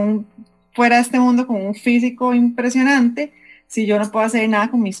piensa que son fuera de este mundo con un físico impresionante, si yo no puedo hacer nada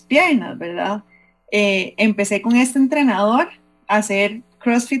con mis piernas, ¿verdad? Empecé con este entrenador a hacer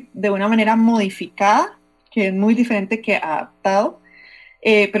CrossFit de una manera modificada, que es muy diferente que adaptado.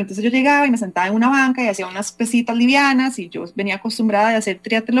 Pero entonces yo llegaba y me sentaba en una banca y hacía unas pesitas livianas, y yo venía acostumbrada a hacer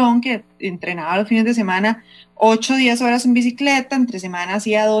triatlón, que entrenaba los fines de semana 8 o 10 horas en bicicleta, entre semana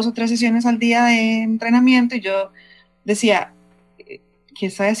hacía 2 o 3 sesiones al día de entrenamiento, y yo decía: ¿qué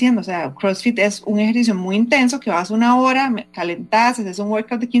estoy haciendo? O sea, CrossFit es un ejercicio muy intenso que vas 1 hora, calentás, haces un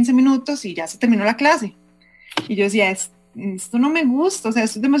workout de 15 minutos y ya se terminó la clase. Y yo decía: esto no me gusta, o sea,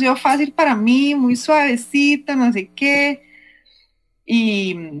 esto es demasiado fácil para mí, muy suavecito, no sé qué.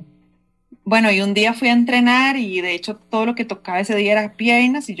 Y bueno, y un día fui a entrenar, y de hecho todo lo que tocaba ese día era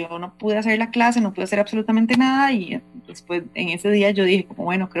piernas, y yo no pude hacer la clase, no pude hacer absolutamente nada. Y después, en ese día, yo dije como: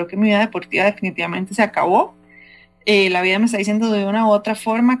 bueno, creo que mi vida deportiva definitivamente se acabó. La vida me está diciendo de una u otra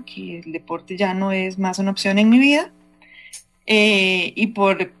forma que el deporte ya no es más una opción en mi vida. Y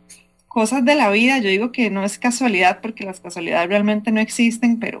por cosas de la vida, yo digo que no es casualidad, porque las casualidades realmente no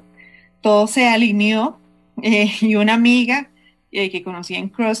existen, pero todo se alineó. Y una amiga que conocí en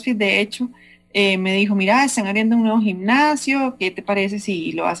CrossFit, de hecho, me dijo: mira, están abriendo un nuevo gimnasio, ¿qué te parece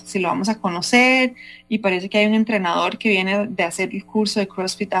si lo vamos a conocer? Y parece que hay un entrenador que viene de hacer el curso de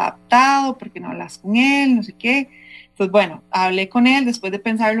CrossFit adaptado, ¿por qué no hablas con él? No sé qué. Entonces, bueno, hablé con él después de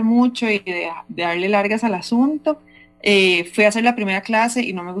pensarlo mucho y de darle largas al asunto. Fui a hacer la primera clase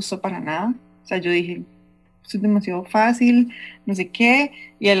y no me gustó para nada. O sea, yo dije: esto es demasiado fácil, no sé qué.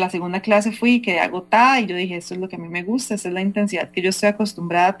 Y en la segunda clase fui y quedé agotada, y yo dije: esto es lo que a mí me gusta, esta es la intensidad que yo estoy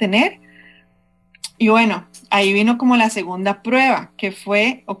acostumbrada a tener. Y bueno, ahí vino como la segunda prueba, que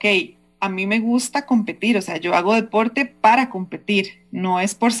fue: ok, a mí me gusta competir, o sea, yo hago deporte para competir, no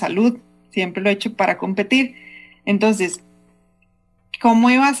es por salud, siempre lo he hecho para competir. Entonces, ¿cómo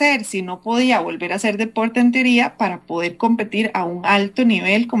iba a hacer si no podía volver a hacer deporte en teoría para poder competir a un alto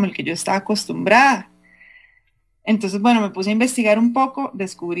nivel como el que yo estaba acostumbrada? Entonces, bueno, me puse a investigar un poco,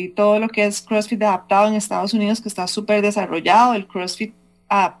 descubrí todo lo que es CrossFit adaptado en Estados Unidos, que está súper desarrollado. El CrossFit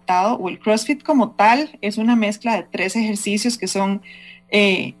adaptado, o el CrossFit como tal, es una mezcla de 3 ejercicios que son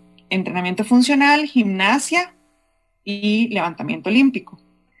entrenamiento funcional, gimnasia y levantamiento olímpico.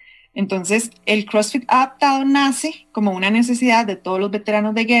 Entonces, el CrossFit adaptado nace como una necesidad de todos los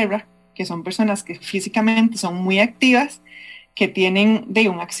veteranos de guerra, que son personas que físicamente son muy activas, que tienen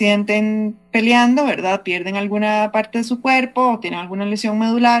un accidente peleando, ¿verdad? Pierden alguna parte de su cuerpo o tienen alguna lesión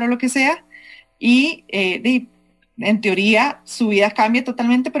medular o lo que sea, y en teoría su vida cambia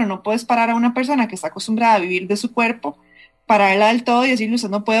totalmente, pero no puedes parar a una persona que está acostumbrada a vivir de su cuerpo, pararla del todo y decirle, usted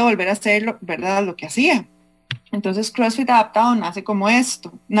no puede volver a hacer, ¿verdad?, lo que hacía. Entonces CrossFit adaptado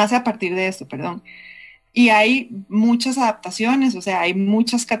nace a partir de esto, perdón. Y hay muchas adaptaciones, o sea, hay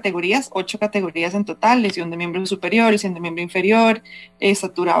muchas categorías, 8 categorías en total: lesión de miembro superior, lesión de miembro inferior,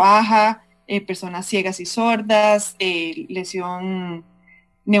 estatura baja, personas ciegas y sordas, lesión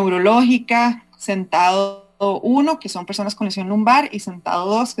neurológica, sentado 1, que son personas con lesión lumbar, y sentado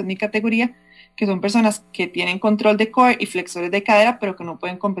 2, que es mi categoría, que son personas que tienen control de core y flexores de cadera, pero que no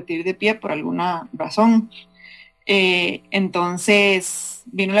pueden competir de pie por alguna razón. Entonces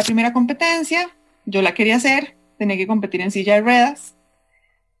vino la primera competencia, yo la quería hacer, tenía que competir en silla de ruedas.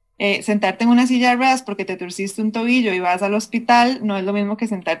 Sentarte en una silla de ruedas porque te torciste un tobillo y vas al hospital no es lo mismo que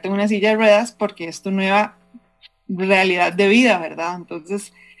sentarte en una silla de ruedas porque es tu nueva realidad de vida, ¿verdad?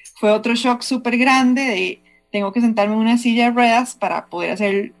 Entonces fue otro shock súper grande de tengo que sentarme en una silla de ruedas para poder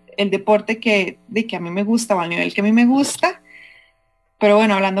hacer el deporte que a mí me gusta o al nivel que a mí me gusta. Pero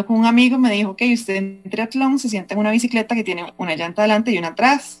bueno, hablando con un amigo me dijo que usted en triatlón se sienta en una bicicleta que tiene una llanta adelante y una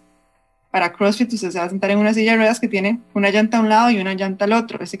atrás. Para CrossFit usted se va a sentar en una silla de ruedas que tiene una llanta a un lado y una llanta al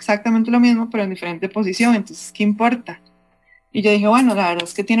otro. Es exactamente lo mismo, pero en diferente posición. Entonces, ¿qué importa? Y yo dije, bueno, la verdad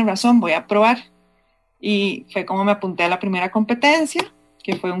es que tiene razón, voy a probar. Y fue como me apunté a la primera competencia,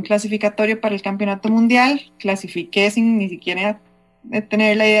 que fue un clasificatorio para el campeonato mundial. Clasifiqué sin ni siquiera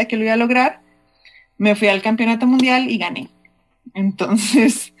tener la idea que lo iba a lograr. Me fui al campeonato mundial y gané.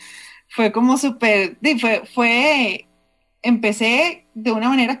 Entonces fue como súper, empecé de una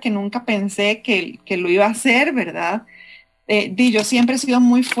manera que nunca pensé que lo iba a hacer, ¿verdad? Yo siempre he sido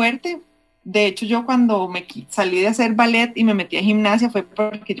muy fuerte. De hecho, yo cuando me salí de hacer ballet y me metí a gimnasia fue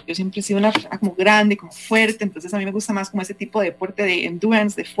porque yo siempre he sido una persona como grande, como fuerte. Entonces a mí me gusta más como ese tipo de deporte de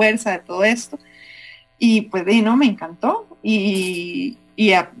endurance, de fuerza, de todo esto. Y pues no, me encantó. Y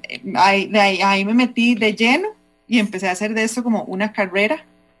ahí me metí de lleno y empecé a hacer de eso como una carrera.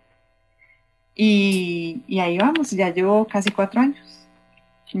 Y ahí vamos, ya llevo casi 4 años.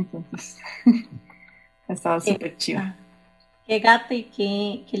 Entonces, ha estado súper chiva. Qué gato y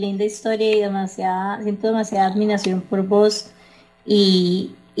qué linda historia, y siento demasiada admiración por vos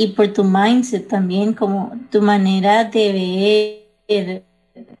y por tu mindset también, como tu manera de ver,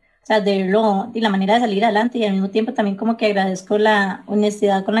 o sea, de verlo, y la manera de salir adelante, y al mismo tiempo también como que agradezco la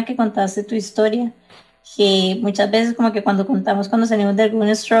honestidad con la que contaste tu historia, que muchas veces como que cuando salimos de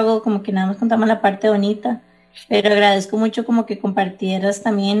algún struggle, como que nada más contamos la parte bonita, pero agradezco mucho como que compartieras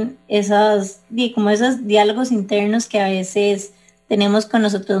también esos diálogos internos que a veces tenemos con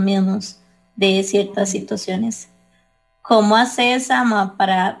nosotros mismos de ciertas situaciones. ¿Cómo haces, Ama,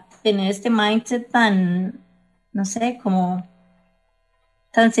 para tener este mindset tan, no sé, como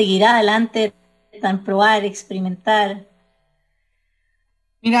tan seguir adelante, tan probar, experimentar?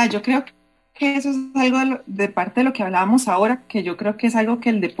 Mira, yo creo que eso es algo de parte de lo que hablábamos ahora, que yo creo que es algo que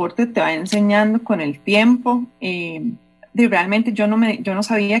el deporte te va enseñando con el tiempo. Realmente yo no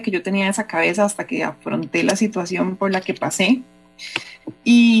sabía que yo tenía esa cabeza hasta que afronté la situación por la que pasé.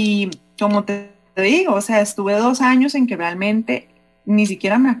 Y como te digo, o sea, estuve 2 años en que realmente ni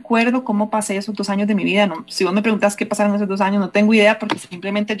siquiera me acuerdo cómo pasé esos 2 años de mi vida. No, si vos me preguntas qué pasaron esos 2 años, no tengo idea, porque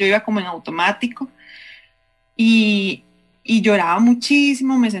simplemente yo iba como en automático. Y lloraba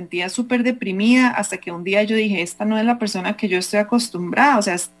muchísimo, me sentía súper deprimida, hasta que un día yo dije, esta no es la persona que yo estoy acostumbrada, o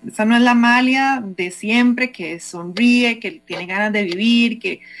sea, esta no es la Amalia de siempre, que sonríe, que tiene ganas de vivir,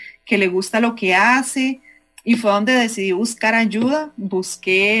 que le gusta lo que hace. Y fue donde decidí buscar ayuda.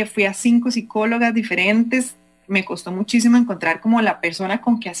 Fui a 5 psicólogas diferentes, me costó muchísimo encontrar como la persona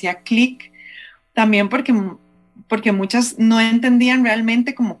con que hacía clic, también porque muchas no entendían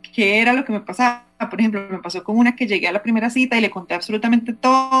realmente como qué era lo que me pasaba. Por ejemplo, me pasó con una que llegué a la primera cita y le conté absolutamente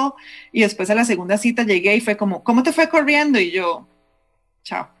todo, y después a la segunda cita llegué y fue como, ¿cómo te fue corriendo? Y yo,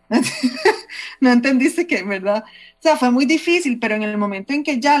 chao. No entendiste que, ¿verdad? O sea, fue muy difícil, pero en el momento en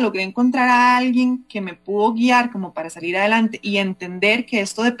que ya logré encontrar a alguien que me pudo guiar como para salir adelante y entender que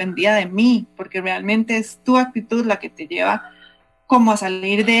esto dependía de mí, porque realmente es tu actitud la que te lleva como a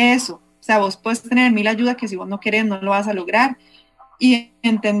salir de eso. O sea, vos puedes tener 1000 ayudas que si vos no querés no lo vas a lograr, y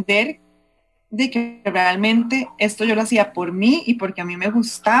entender de que realmente esto yo lo hacía por mí y porque a mí me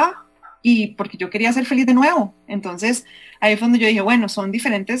gustaba y porque yo quería ser feliz de nuevo. Entonces ahí fue donde yo dije, bueno, son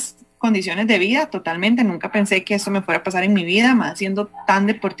diferentes condiciones de vida totalmente, nunca pensé que eso me fuera a pasar en mi vida, más siendo tan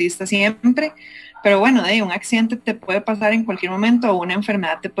deportista siempre, pero bueno, un accidente te puede pasar en cualquier momento o una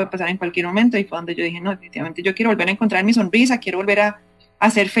enfermedad te puede pasar en cualquier momento y fue donde yo dije, no, definitivamente yo quiero volver a encontrar mi sonrisa, quiero volver a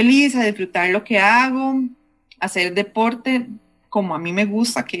ser feliz, a disfrutar lo que hago, a hacer deporte como a mí me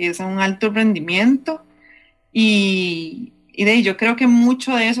gusta, que es a un alto rendimiento y de ahí yo creo que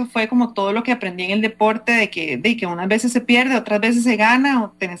mucho de eso fue como todo lo que aprendí en el deporte, de que unas veces se pierde, otras veces se gana,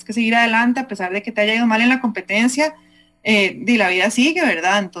 o tenés que seguir adelante a pesar de que te haya ido mal en la competencia, de la vida sigue,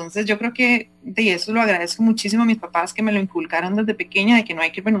 ¿verdad? Entonces yo creo que de eso lo agradezco muchísimo a mis papás que me lo inculcaron desde pequeña, de que no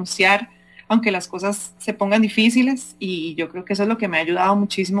hay que renunciar, aunque las cosas se pongan difíciles, y yo creo que eso es lo que me ha ayudado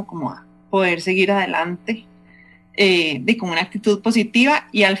muchísimo como a poder seguir adelante con una actitud positiva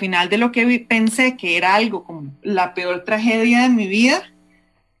y al final de lo que pensé que era algo como la peor tragedia de mi vida,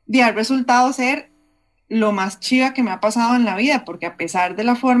 ha resultado ser lo más chiva que me ha pasado en la vida, porque a pesar de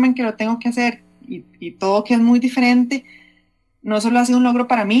la forma en que lo tengo que hacer y todo que es muy diferente, no solo ha sido un logro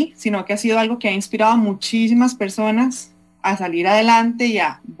para mí, sino que ha sido algo que ha inspirado a muchísimas personas a salir adelante y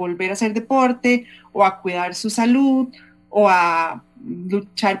a volver a hacer deporte o a cuidar su salud o a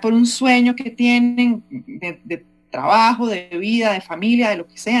luchar por un sueño que tienen de trabajo, de vida, de familia, de lo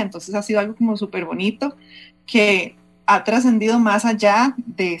que sea. Entonces ha sido algo como súper bonito que ha trascendido más allá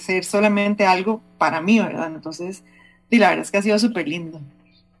de ser solamente algo para mí, ¿verdad? Entonces, la verdad es que ha sido súper lindo.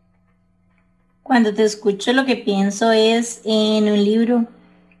 Cuando te escucho, lo que pienso es en un libro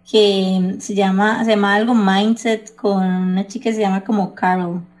que se llama algo Mindset, con una chica que se llama como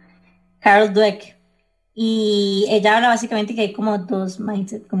Carol Dweck. Y ella habla básicamente que hay como dos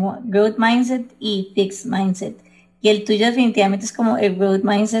mindset, como growth mindset y fixed mindset. Y el tuyo definitivamente es como el growth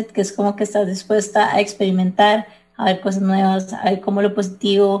mindset, que es como que estás dispuesta a experimentar, a ver cosas nuevas, a ver cómo lo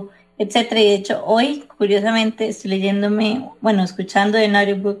positivo, etcétera. Y de hecho hoy, curiosamente, estoy escuchando en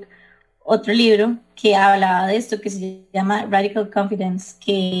audiobook otro libro que hablaba de esto, que se llama Radical Confidence,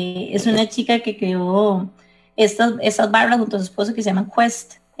 que es una chica que creó estas barras junto a su esposo que se llaman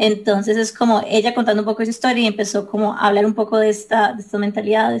Quest. Entonces es como ella contando un poco de su historia y empezó como a hablar un poco de estas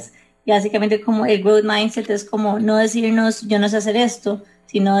mentalidades. Y básicamente como el growth mindset es como no decirnos yo no sé hacer esto,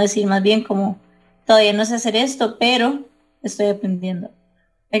 sino decir más bien como todavía no sé hacer esto, pero estoy aprendiendo.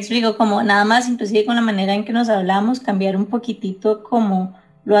 Me explico, como nada más, inclusive con la manera en que nos hablamos, cambiar un poquitito como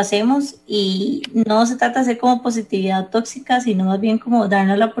lo hacemos, y no se trata de hacer como positividad tóxica, sino más bien como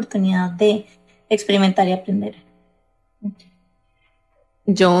darnos la oportunidad de experimentar y aprender.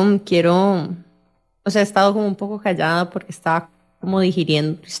 Yo he estado como un poco callada porque estaba como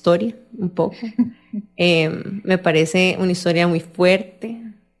digiriendo tu historia un poco. Me parece una historia muy fuerte,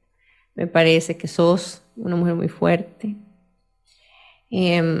 me parece que sos una mujer muy fuerte.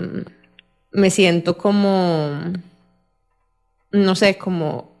 Me siento como, no sé,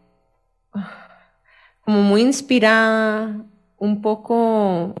 como muy inspirada, un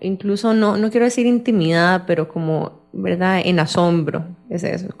poco, incluso no quiero decir intimidada, pero como, ¿verdad? En asombro, es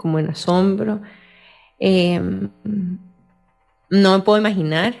eso, como en asombro. No me puedo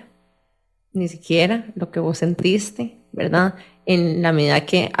imaginar ni siquiera lo que vos sentiste, ¿verdad? En la medida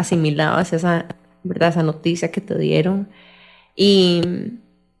que asimilabas ¿verdad? Esa noticia que te dieron. Y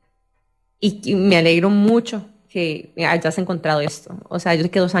me alegro mucho que hayas encontrado esto. O sea, yo sé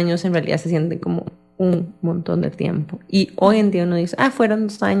que 2 años en realidad se sienten como un montón de tiempo. Y hoy en día uno dice, fueron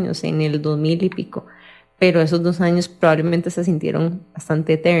 2 años en el 2000 y pico. Pero esos 2 años probablemente se sintieron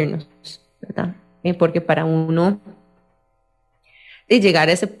bastante eternos, ¿verdad? Porque para uno de llegar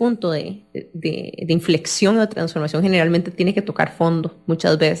a ese punto de inflexión o transformación generalmente tiene que tocar fondo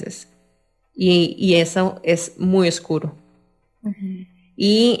muchas veces. Y eso es muy oscuro. Uh-huh.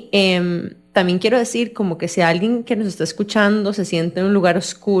 Y también quiero decir como que si alguien que nos está escuchando se siente en un lugar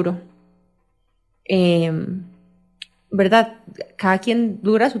oscuro, ¿verdad? Cada quien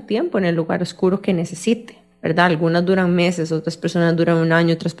dura su tiempo en el lugar oscuro que necesite, ¿verdad? Algunas duran meses, otras personas duran 1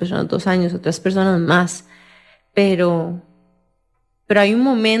 año, otras personas 2 años, otras personas más. Pero hay un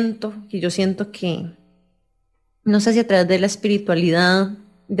momento que yo siento que, no sé si a través de la espiritualidad,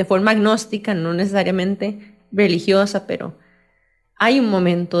 de forma agnóstica, no necesariamente religiosa, pero hay un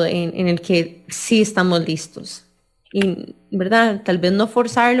momento en el que sí estamos listos. Y, ¿verdad? Tal vez no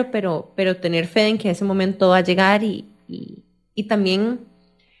forzarlo, pero tener fe en que ese momento va a llegar y también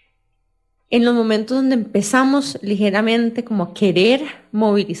en los momentos donde empezamos ligeramente como a querer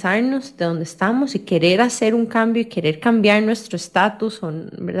movilizarnos de donde estamos y querer hacer un cambio y querer cambiar nuestro estatus, o,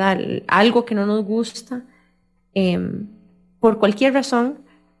 ¿verdad? Algo que no nos gusta, por cualquier razón,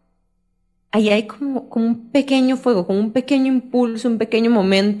 ahí hay como un pequeño fuego, como un pequeño impulso, un pequeño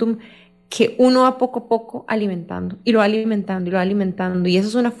momentum que uno va poco a poco alimentando y lo va alimentando y lo va alimentando. Y eso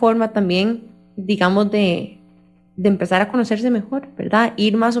es una forma también, digamos, de empezar a conocerse mejor, ¿verdad?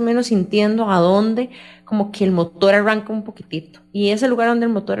 Ir más o menos sintiendo a dónde como que el motor arranca un poquitito. Y ese lugar donde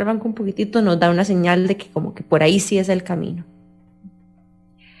el motor arranca un poquitito nos da una señal de que como que por ahí sí es el camino.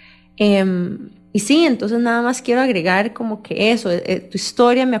 Y sí, entonces nada más quiero agregar como que eso, tu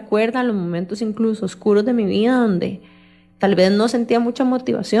historia me acuerda a los momentos incluso oscuros de mi vida donde tal vez no sentía mucha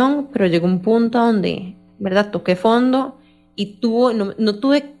motivación, pero llegó un punto donde, ¿verdad? Toqué fondo y no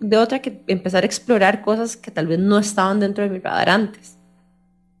tuve de otra que empezar a explorar cosas que tal vez no estaban dentro de mi radar antes.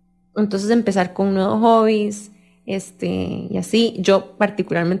 Entonces empezar con nuevos hobbies, y así. Yo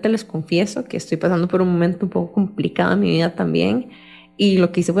particularmente les confieso que estoy pasando por un momento un poco complicado en mi vida también, y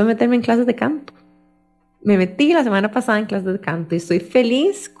lo que hice fue meterme en clases de canto. Me metí la semana pasada en clases de canto y estoy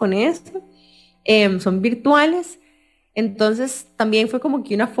feliz con esto. Son virtuales. Entonces también fue como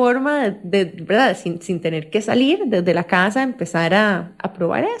que una forma ¿verdad? Sin tener que salir desde la casa, empezar a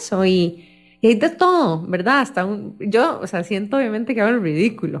probar eso y hay de todo, ¿verdad? Yo, o sea, siento obviamente que hago el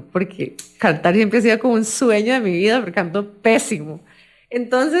ridículo, porque cantar siempre ha sido como un sueño de mi vida, pero canto pésimo.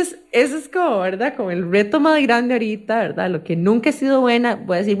 Entonces, eso es como, ¿verdad? Como el reto más grande ahorita, ¿verdad? Lo que nunca he sido buena,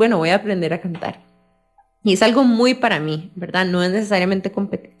 voy a decir, bueno, voy a aprender a cantar. Y es algo muy para mí, ¿verdad? No es necesariamente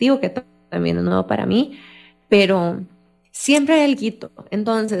competitivo, que también es nuevo para mí, pero siempre hay alguito.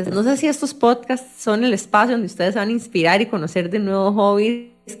 Entonces, no sé si estos podcasts son el espacio donde ustedes van a inspirar y conocer de nuevos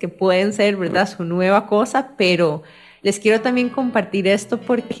hobbies que pueden ser, ¿verdad?, su nueva cosa, pero les quiero también compartir esto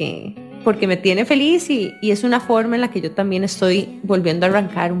porque me tiene feliz y es una forma en la que yo también estoy volviendo a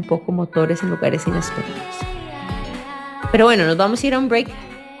arrancar un poco motores en lugares inesperados. Pero bueno, nos vamos a ir a un break,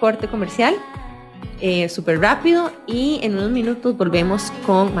 corte comercial, súper rápido, y en unos minutos volvemos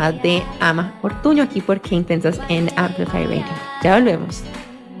con más de Ama Ortuño aquí por Qué Intensas en Amplify Radio. Ya volvemos.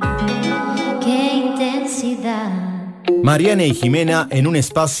 Qué intensidad. Mariana y Jimena en un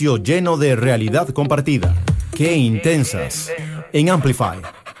espacio lleno de realidad compartida. Qué intensas en Amplify.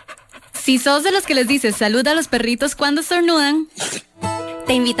 Si sos de los que les dices salud a los perritos cuando estornudan,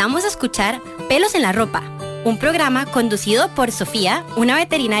 te invitamos a escuchar Pelos en la Ropa, un programa conducido por Sofía, una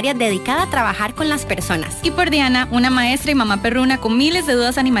veterinaria dedicada a trabajar con las personas, y por Diana, una maestra y mamá perruna con miles de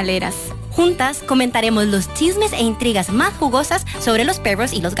dudas animaleras. Juntas comentaremos los chismes e intrigas más jugosas sobre los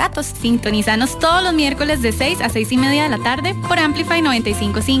perros y los gatos. Sintonizanos todos los miércoles de 6 a 6:30 de la tarde por Amplify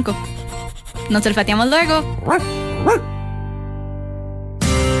 95.5. Nos olfateamos luego.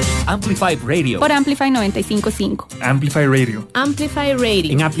 Amplify Radio. Por Amplify 95.5. Amplify Radio. Amplify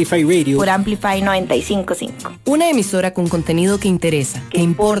Radio. En Amplify Radio. Por Amplify 95.5. Una emisora con contenido que interesa, que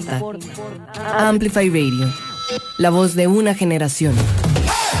importa. Amplify Radio. La voz de una generación.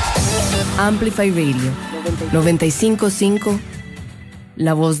 Amplify Radio 95.5.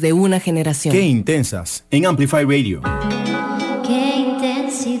 La voz de una generación. Qué intensas en Amplify Radio. Qué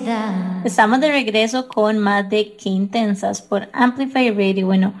intensidad. Estamos de regreso con más de Qué Intensas por Amplify Radio.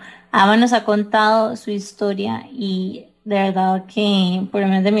 Bueno, Ama nos ha contado su historia y de verdad que por lo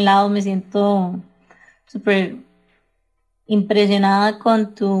menos de mi lado me siento súper impresionada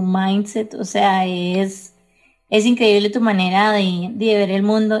con tu mindset. O sea, es increíble tu manera de ver el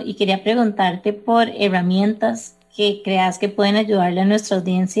mundo, y quería preguntarte por herramientas que creas que pueden ayudarle a nuestra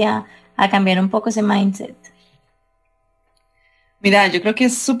audiencia a cambiar un poco ese mindset. Mira, yo creo que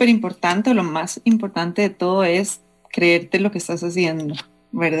es súper importante, lo más importante de todo es creerte lo que estás haciendo,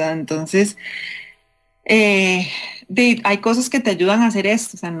 ¿verdad? Entonces, hay cosas que te ayudan a hacer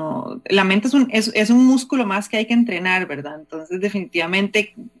esto, o sea, no, la mente es un músculo más que hay que entrenar, ¿verdad? Entonces,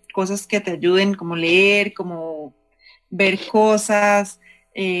 definitivamente, cosas que te ayuden, como leer, como ver cosas,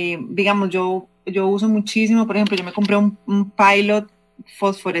 digamos, yo uso muchísimo, por ejemplo, yo me compré un pilot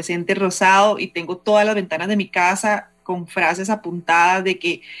fosforescente rosado y tengo todas las ventanas de mi casa con frases apuntadas de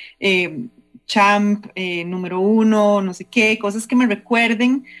que champ, número 1, no sé qué, cosas que me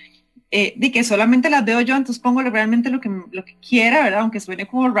recuerden, de que solamente las veo yo, entonces pongo realmente lo que quiera, ¿verdad? Aunque suene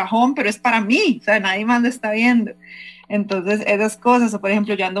como rajón, pero es para mí, o sea, nadie más lo está viendo. Entonces, esas cosas, o por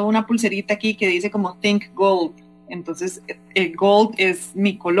ejemplo, yo ando una pulserita aquí que dice como Think Gold, entonces el gold es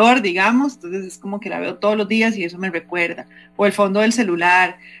mi color, digamos, entonces es como que la veo todos los días y eso me recuerda, o el fondo del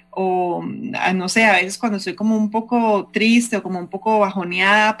celular, o no sé, a veces cuando estoy como un poco triste o como un poco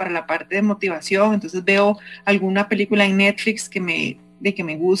bajoneada para la parte de motivación, entonces veo alguna película en Netflix que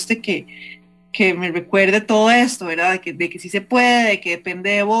me guste, que me recuerde todo esto, ¿verdad? De que sí se puede, de que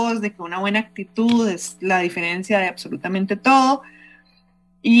depende de vos, de que una buena actitud es la diferencia de absolutamente todo.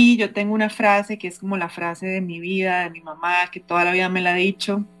 Y yo tengo una frase que es como la frase de mi vida, de mi mamá, que toda la vida me la ha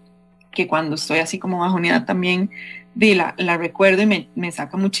dicho, que cuando estoy así como bajoneada también la recuerdo y me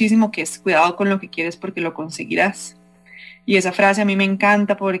saca muchísimo, que es cuidado con lo que quieres porque lo conseguirás. Y esa frase a mí me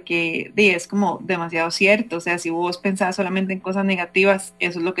encanta porque es como demasiado cierto. O sea, si vos pensás solamente en cosas negativas,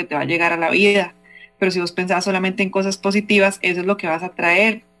 eso es lo que te va a llegar a la vida. Pero si vos pensás solamente en cosas positivas, eso es lo que vas a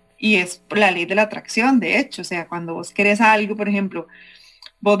traer. Y es la ley de la atracción, de hecho. O sea, cuando vos querés algo, por ejemplo,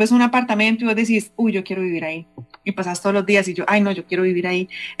 vos ves un apartamento y vos decís, uy, yo quiero vivir ahí. Y pasás todos los días y yo, ay, no, yo quiero vivir ahí.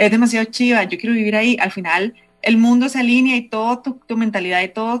 Es demasiado chiva, yo quiero vivir ahí. Al final, el mundo se alinea y todo tu mentalidad y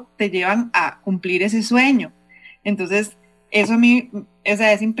todo te llevan a cumplir ese sueño. Entonces, eso a mí, o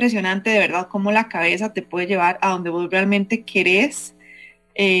sea, es impresionante de verdad cómo la cabeza te puede llevar a donde vos realmente querés.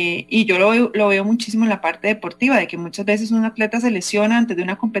 Y yo lo veo muchísimo en la parte deportiva, de que muchas veces un atleta se lesiona antes de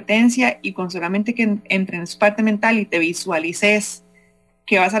una competencia y con solamente que entrenes su parte mental y te visualices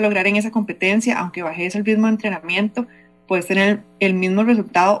qué vas a lograr en esa competencia, aunque bajes el ritmo de entrenamiento, puedes tener el mismo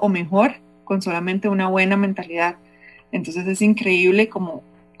resultado o mejor con solamente una buena mentalidad. Entonces es increíble como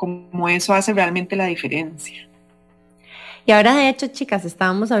eso hace realmente la diferencia. Y ahora, de hecho, chicas,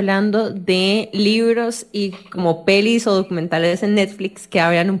 estábamos hablando de libros y como pelis o documentales en Netflix que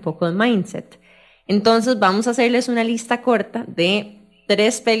hablan un poco de mindset. Entonces vamos a hacerles una lista corta de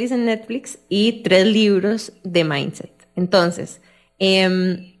 3 pelis en Netflix y 3 libros de mindset. Entonces,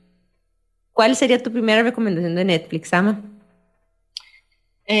 ¿cuál sería tu primera recomendación de Netflix, Ama?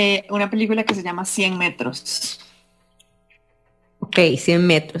 Una película que se llama 100 metros. Ok, 100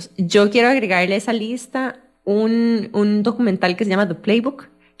 metros. Yo quiero agregarle a esa lista un documental que se llama The Playbook,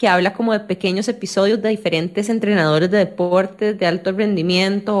 que habla como de pequeños episodios de diferentes entrenadores de deportes de alto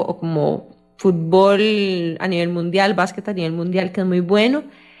rendimiento o como fútbol a nivel mundial, básquet a nivel mundial, que es muy bueno.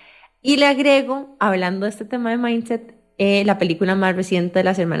 Y le agrego, hablando de este tema de mindset, la película más reciente de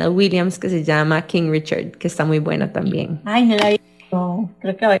las hermanas Williams que se llama King Richard, que está muy buena también. Ay, no la he visto.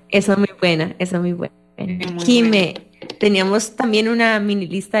 Creo que va a ver. Esa es muy buena, esa es muy buena. Jime, teníamos también una mini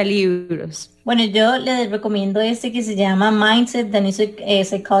lista de libros. Bueno, yo les recomiendo este que se llama Mindset, The New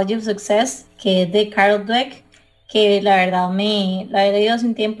Psychology of Success, que es de Carol Dweck, que la verdad la he leído hace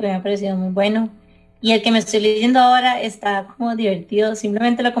un tiempo y me ha parecido muy bueno. Y el que me estoy leyendo ahora está como divertido.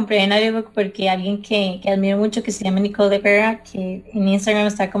 Simplemente lo compré en audiobook porque alguien que admiro mucho, que se llama Nicole Guerra, que en Instagram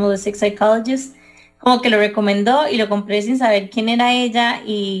está como The Six Psychologists, como que lo recomendó y lo compré sin saber quién era ella,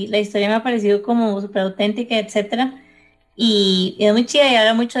 y la historia me ha parecido como súper auténtica, etcétera. Y es muy chida y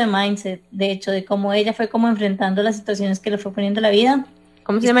habla mucho de mindset, de hecho, de cómo ella fue como enfrentando las situaciones que le fue poniendo la vida.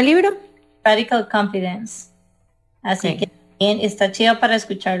 ¿Cómo se llama el libro? Radical Confidence. Así okay. que también está chido para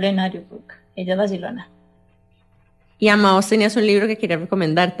escucharlo en audiobook. Ella es vacilona. Y Ama, vos tenías un libro que quería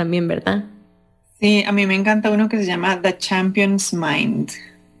recomendar también, ¿verdad? Sí, a mí me encanta uno que se llama The Champion's Mind.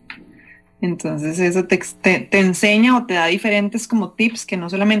 Entonces eso te enseña o te da diferentes como tips que no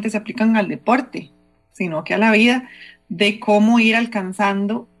solamente se aplican al deporte, sino que a la vida, de cómo ir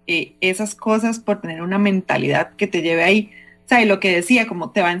alcanzando esas cosas por tener una mentalidad que te lleve ahí. O sea, y lo que decía,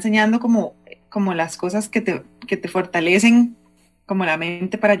 como te va enseñando como las cosas que te fortalecen como la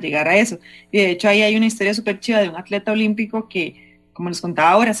mente para llegar a eso. Y de hecho ahí hay una historia súper chiva de un atleta olímpico que, como les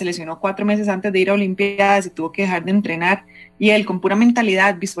contaba ahora, se lesionó 4 meses antes de ir a Olimpiadas y tuvo que dejar de entrenar. Y él, con pura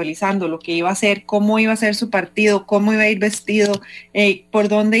mentalidad, visualizando lo que iba a hacer, cómo iba a ser su partido, cómo iba a ir vestido, por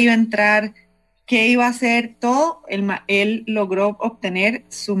dónde iba a entrar, qué iba a hacer, todo, él logró obtener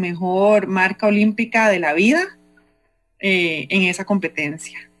su mejor marca olímpica de la vida en esa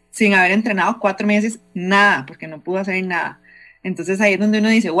competencia, sin haber entrenado 4 meses, nada, porque no pudo hacer nada. Entonces ahí es donde uno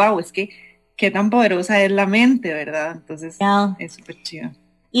dice, wow, es que qué tan poderosa es la mente, ¿verdad? Entonces es súper chido.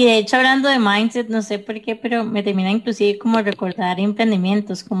 Y de hecho, hablando de mindset, no sé por qué, pero me termina inclusive como recordar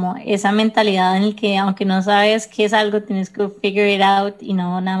emprendimientos, como esa mentalidad en el que aunque no sabes qué es algo, tienes que figure it out y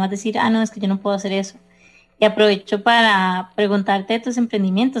no nada más decir, no, es que yo no puedo hacer eso. Y aprovecho para preguntarte de tus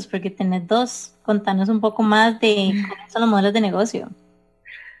emprendimientos, porque tenés 2. Contanos un poco más de cómo son los modelos de negocio.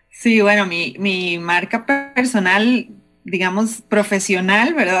 Sí, bueno, mi marca personal, digamos,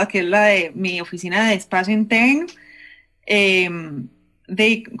 profesional, ¿verdad? Que es la de mi oficina de espacio interno.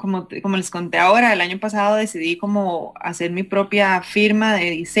 Como les conté ahora, el año pasado decidí como hacer mi propia firma de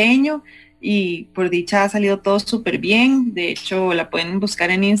diseño y por dicha ha salido todo súper bien. De hecho, la pueden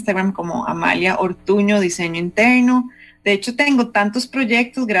buscar en Instagram como Amalia Ortuño Diseño Interno. De hecho, tengo tantos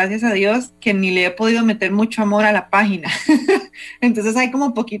proyectos, gracias a Dios, que ni le he podido meter mucho amor a la página. Entonces hay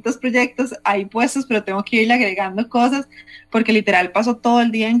como poquitos proyectos ahí puestos, pero tengo que irle agregando cosas porque literal paso todo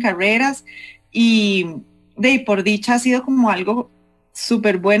el día en carreras y por dicha ha sido como algo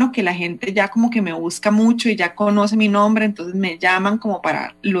súper bueno que la gente ya como que me busca mucho y ya conoce mi nombre, entonces me llaman como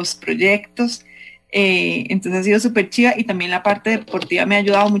para los proyectos. Entonces ha sido súper chiva, y también la parte deportiva me ha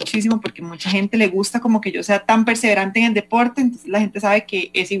ayudado muchísimo porque mucha gente le gusta como que yo sea tan perseverante en el deporte, entonces la gente sabe que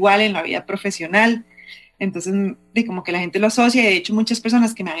es igual en la vida profesional. Entonces, como que la gente lo asocia, y de hecho muchas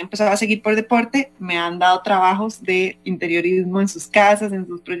personas que me han empezado a seguir por deporte me han dado trabajos de interiorismo en sus casas, en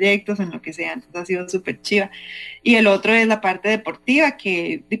sus proyectos, en lo que sea. Entonces ha sido súper chiva. Y el otro es la parte deportiva,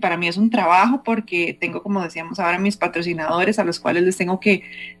 que para mí es un trabajo porque tengo, como decíamos ahora, mis patrocinadores a los cuales les tengo que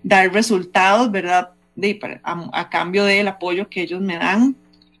dar resultados, ¿verdad? A cambio del apoyo que ellos me dan.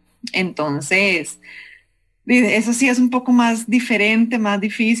 Entonces, eso sí es un poco más diferente, más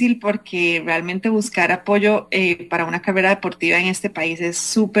difícil, porque realmente buscar apoyo para una carrera deportiva en este país es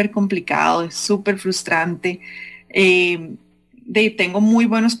súper complicado, es súper frustrante. Tengo muy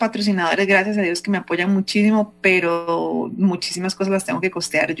buenos patrocinadores, gracias a Dios, que me apoyan muchísimo, pero muchísimas cosas las tengo que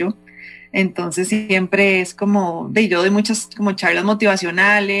costear yo. Entonces siempre es como, yo doy muchas como charlas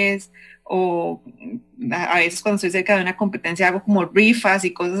motivacionales, o a veces cuando estoy cerca de una competencia hago como rifas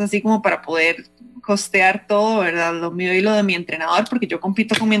y cosas así como para poder costear todo, ¿verdad? Lo mío y lo de mi entrenador, porque yo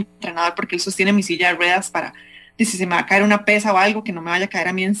compito con mi entrenador porque él sostiene mi silla de ruedas para, si se me va a caer una pesa o algo, que no me vaya a caer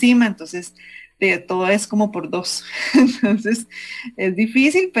a mí encima. Entonces, todo es como por dos. Entonces, es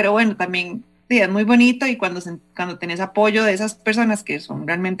difícil, pero bueno, también es muy bonito, y cuando tenés apoyo de esas personas que son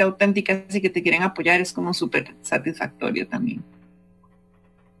realmente auténticas y que te quieren apoyar, es como súper satisfactorio también.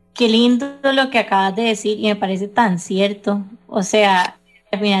 Qué lindo lo que acabas de decir, y me parece tan cierto. O sea,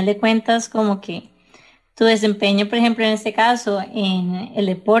 al final de cuentas, como que tu desempeño, por ejemplo, en este caso, en el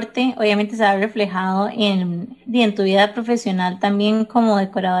deporte, obviamente se ha reflejado en tu vida profesional también como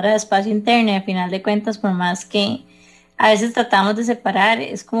decoradora de espacio interno, y al final de cuentas, por más que a veces tratamos de separar,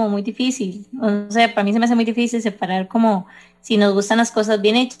 es como muy difícil. O sea, para mí se me hace muy difícil separar, como si nos gustan las cosas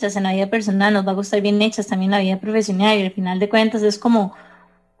bien hechas en la vida personal, nos va a gustar bien hechas también en la vida profesional, y al final de cuentas es como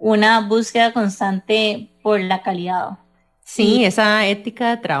una búsqueda constante por la calidad. Sí, esa ética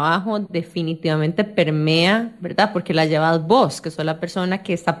de trabajo definitivamente permea, ¿verdad? Porque la llevas vos, que sos la persona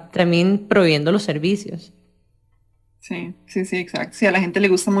que está también proveyendo los servicios. Sí, exacto. Sí, a la gente le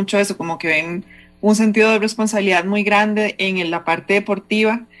gusta mucho eso, como que ven un sentido de responsabilidad muy grande en la parte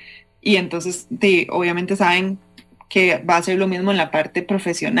deportiva, y entonces obviamente saben que va a ser lo mismo en la parte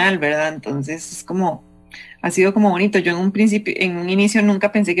profesional, ¿verdad? Entonces es como, ha sido como bonito. Yo en un inicio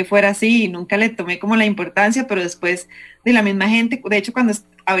nunca pensé que fuera así, y nunca le tomé como la importancia, pero después de la misma gente, de hecho cuando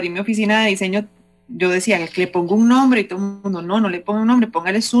abrí mi oficina de diseño, yo decía que le pongo un nombre, y todo el mundo, no le ponga un nombre,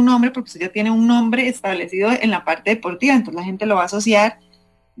 póngale su nombre, porque usted ya tiene un nombre establecido en la parte deportiva, entonces la gente lo va a asociar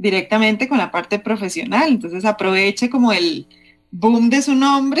directamente con la parte profesional. Entonces aproveche como el boom de su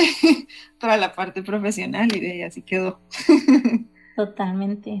nombre para la parte profesional, y de ahí así quedó.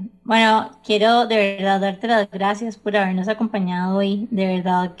 Totalmente. Bueno, quiero de verdad darte las gracias por habernos acompañado hoy. De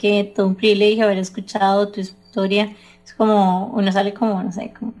verdad que todo un privilegio haber escuchado tu historia. Es como, uno sale como, no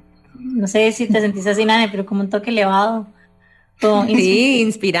sé si te sentís así, Nane, pero como un toque elevado. Sí,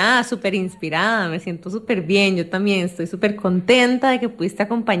 inspirada, súper inspirada, me siento súper bien. Yo también estoy súper contenta de que pudiste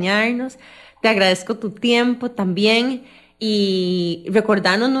acompañarnos. Te agradezco tu tiempo también, y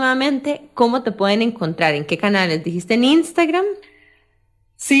recordarnos nuevamente cómo te pueden encontrar, en qué canales. ¿Dijiste en Instagram?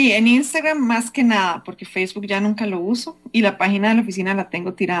 Sí, en Instagram más que nada, porque Facebook ya nunca lo uso, y la página de la oficina la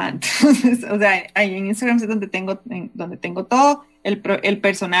tengo tirada. Entonces, o sea, ahí en Instagram es donde tengo todo. El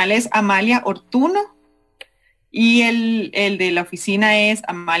personal es Amalia Ortuño, y el de la oficina es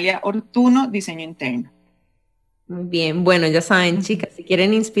Amalia Ortuño, diseño interno. Muy bien, bueno, ya saben, chicas, si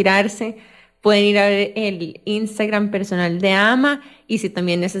quieren inspirarse, pueden ir a ver el Instagram personal de Ama, y si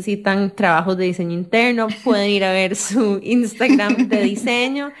también necesitan trabajos de diseño interno, pueden ir a ver su Instagram de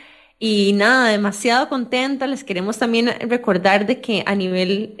diseño. Y nada, demasiado contenta. Les queremos también recordar de que a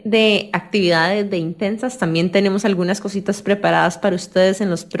nivel de actividades de intensas también tenemos algunas cositas preparadas para ustedes en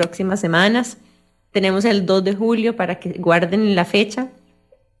las próximas semanas. Tenemos el 2 de julio, para que guarden la fecha,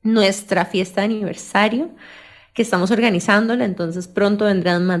 nuestra fiesta de aniversario que estamos organizándola, entonces pronto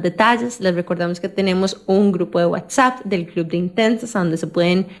vendrán más detalles. Les recordamos que tenemos un grupo de WhatsApp del Club de Intensas, a donde se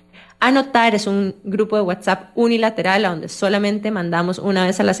pueden anotar. Es un grupo de WhatsApp unilateral, a donde solamente mandamos una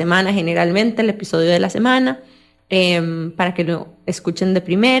vez a la semana, generalmente el episodio de la semana, para que lo escuchen de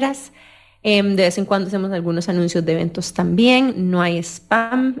primeras. De vez en cuando hacemos algunos anuncios de eventos también. No hay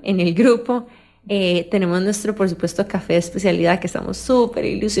spam en el grupo. Tenemos nuestro, por supuesto, café de especialidad, que estamos súper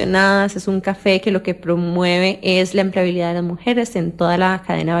ilusionadas. Es un café que lo que promueve es la empleabilidad de las mujeres en toda la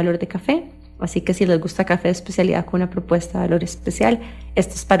cadena de valor de café. Así que si les gusta café de especialidad con una propuesta de valor especial,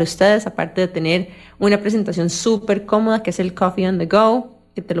 esto es para ustedes, aparte de tener una presentación súper cómoda, que es el Coffee on the Go,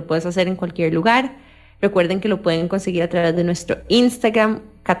 que te lo puedes hacer en cualquier lugar. Recuerden que lo pueden conseguir a través de nuestro Instagram,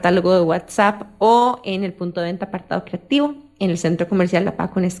 catálogo de WhatsApp o en el punto de venta apartado creativo en el Centro Comercial La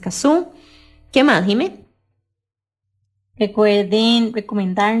Paco en Escazú. ¿Qué más, Jimé? Recuerden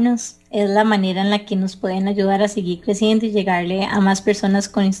recomendarnos, es la manera en la que nos pueden ayudar a seguir creciendo y llegarle a más personas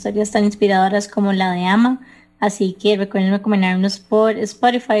con historias tan inspiradoras como la de Ama. Así que recuerden recomendarnos por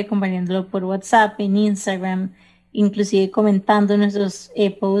Spotify, compartiéndolo por WhatsApp, en Instagram, inclusive comentando nuestros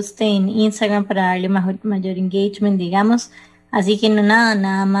posts en Instagram para darle mayor engagement, digamos. Así que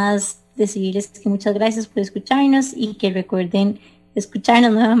nada más decirles que muchas gracias por escucharnos y que recuerden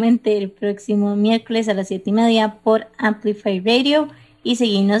escucharnos nuevamente el próximo miércoles a las 7:30 por Amplify Radio y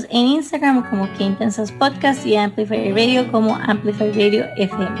seguirnos en Instagram como Que Intensas Podcast y Amplify Radio como Amplify Radio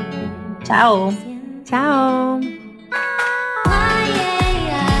FM. Chao. Chao.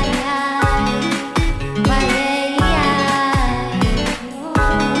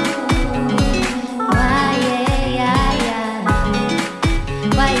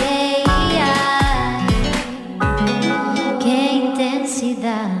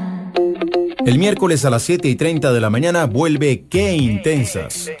 El miércoles a las 7:30 de la mañana vuelve Qué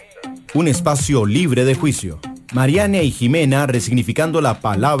Intensas, un espacio libre de juicio. Mariana y Jimena resignificando la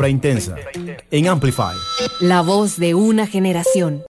palabra intensa en Amplify. La voz de una generación.